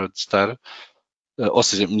melhores para testar. Ou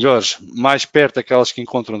seja, melhores, mais perto daquelas que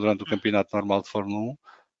encontram durante o campeonato normal de Fórmula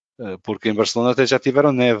 1, porque em Barcelona até já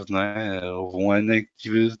tiveram neve, não é? Houve um ano em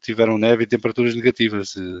que tiveram neve e temperaturas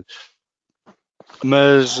negativas.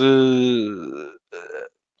 Mas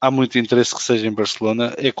há muito interesse que seja em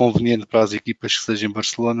Barcelona. É conveniente para as equipas que seja em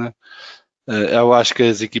Barcelona. Eu acho que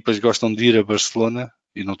as equipas gostam de ir a Barcelona,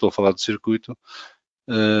 e não estou a falar do circuito.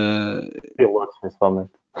 Pilotos,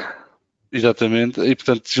 principalmente. Exatamente, e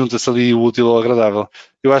portanto junta-se ali o útil ao agradável.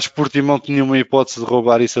 Eu acho que Portimão tinha uma hipótese de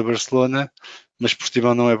roubar isso a Barcelona, mas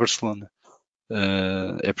Portimão não é Barcelona,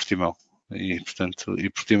 é Portimão. E portanto,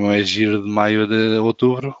 Portimão é giro de maio a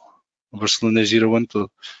outubro, Barcelona é giro o ano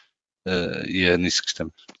todo. E é nisso que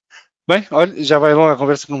estamos. Bem, olha, já vai longa a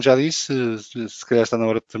conversa, como já disse, se calhar está na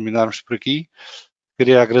hora de terminarmos por aqui.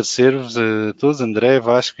 Queria agradecer-vos a todos, André,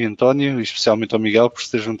 Vasco e António, e especialmente ao Miguel por se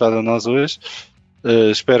ter juntado a nós hoje.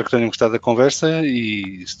 Espero que tenham gostado da conversa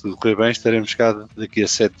e, se tudo correr bem, estaremos cá daqui a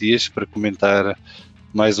 7 dias para comentar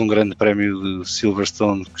mais um grande prémio de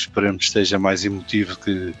Silverstone, que esperemos que esteja mais emotivo,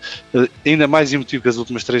 ainda mais emotivo que as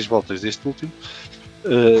últimas 3 voltas deste último,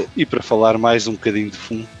 e para falar mais um bocadinho de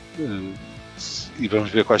fundo, e vamos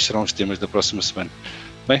ver quais serão os temas da próxima semana.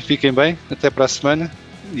 Bem, fiquem bem, até para a semana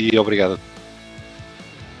e obrigado.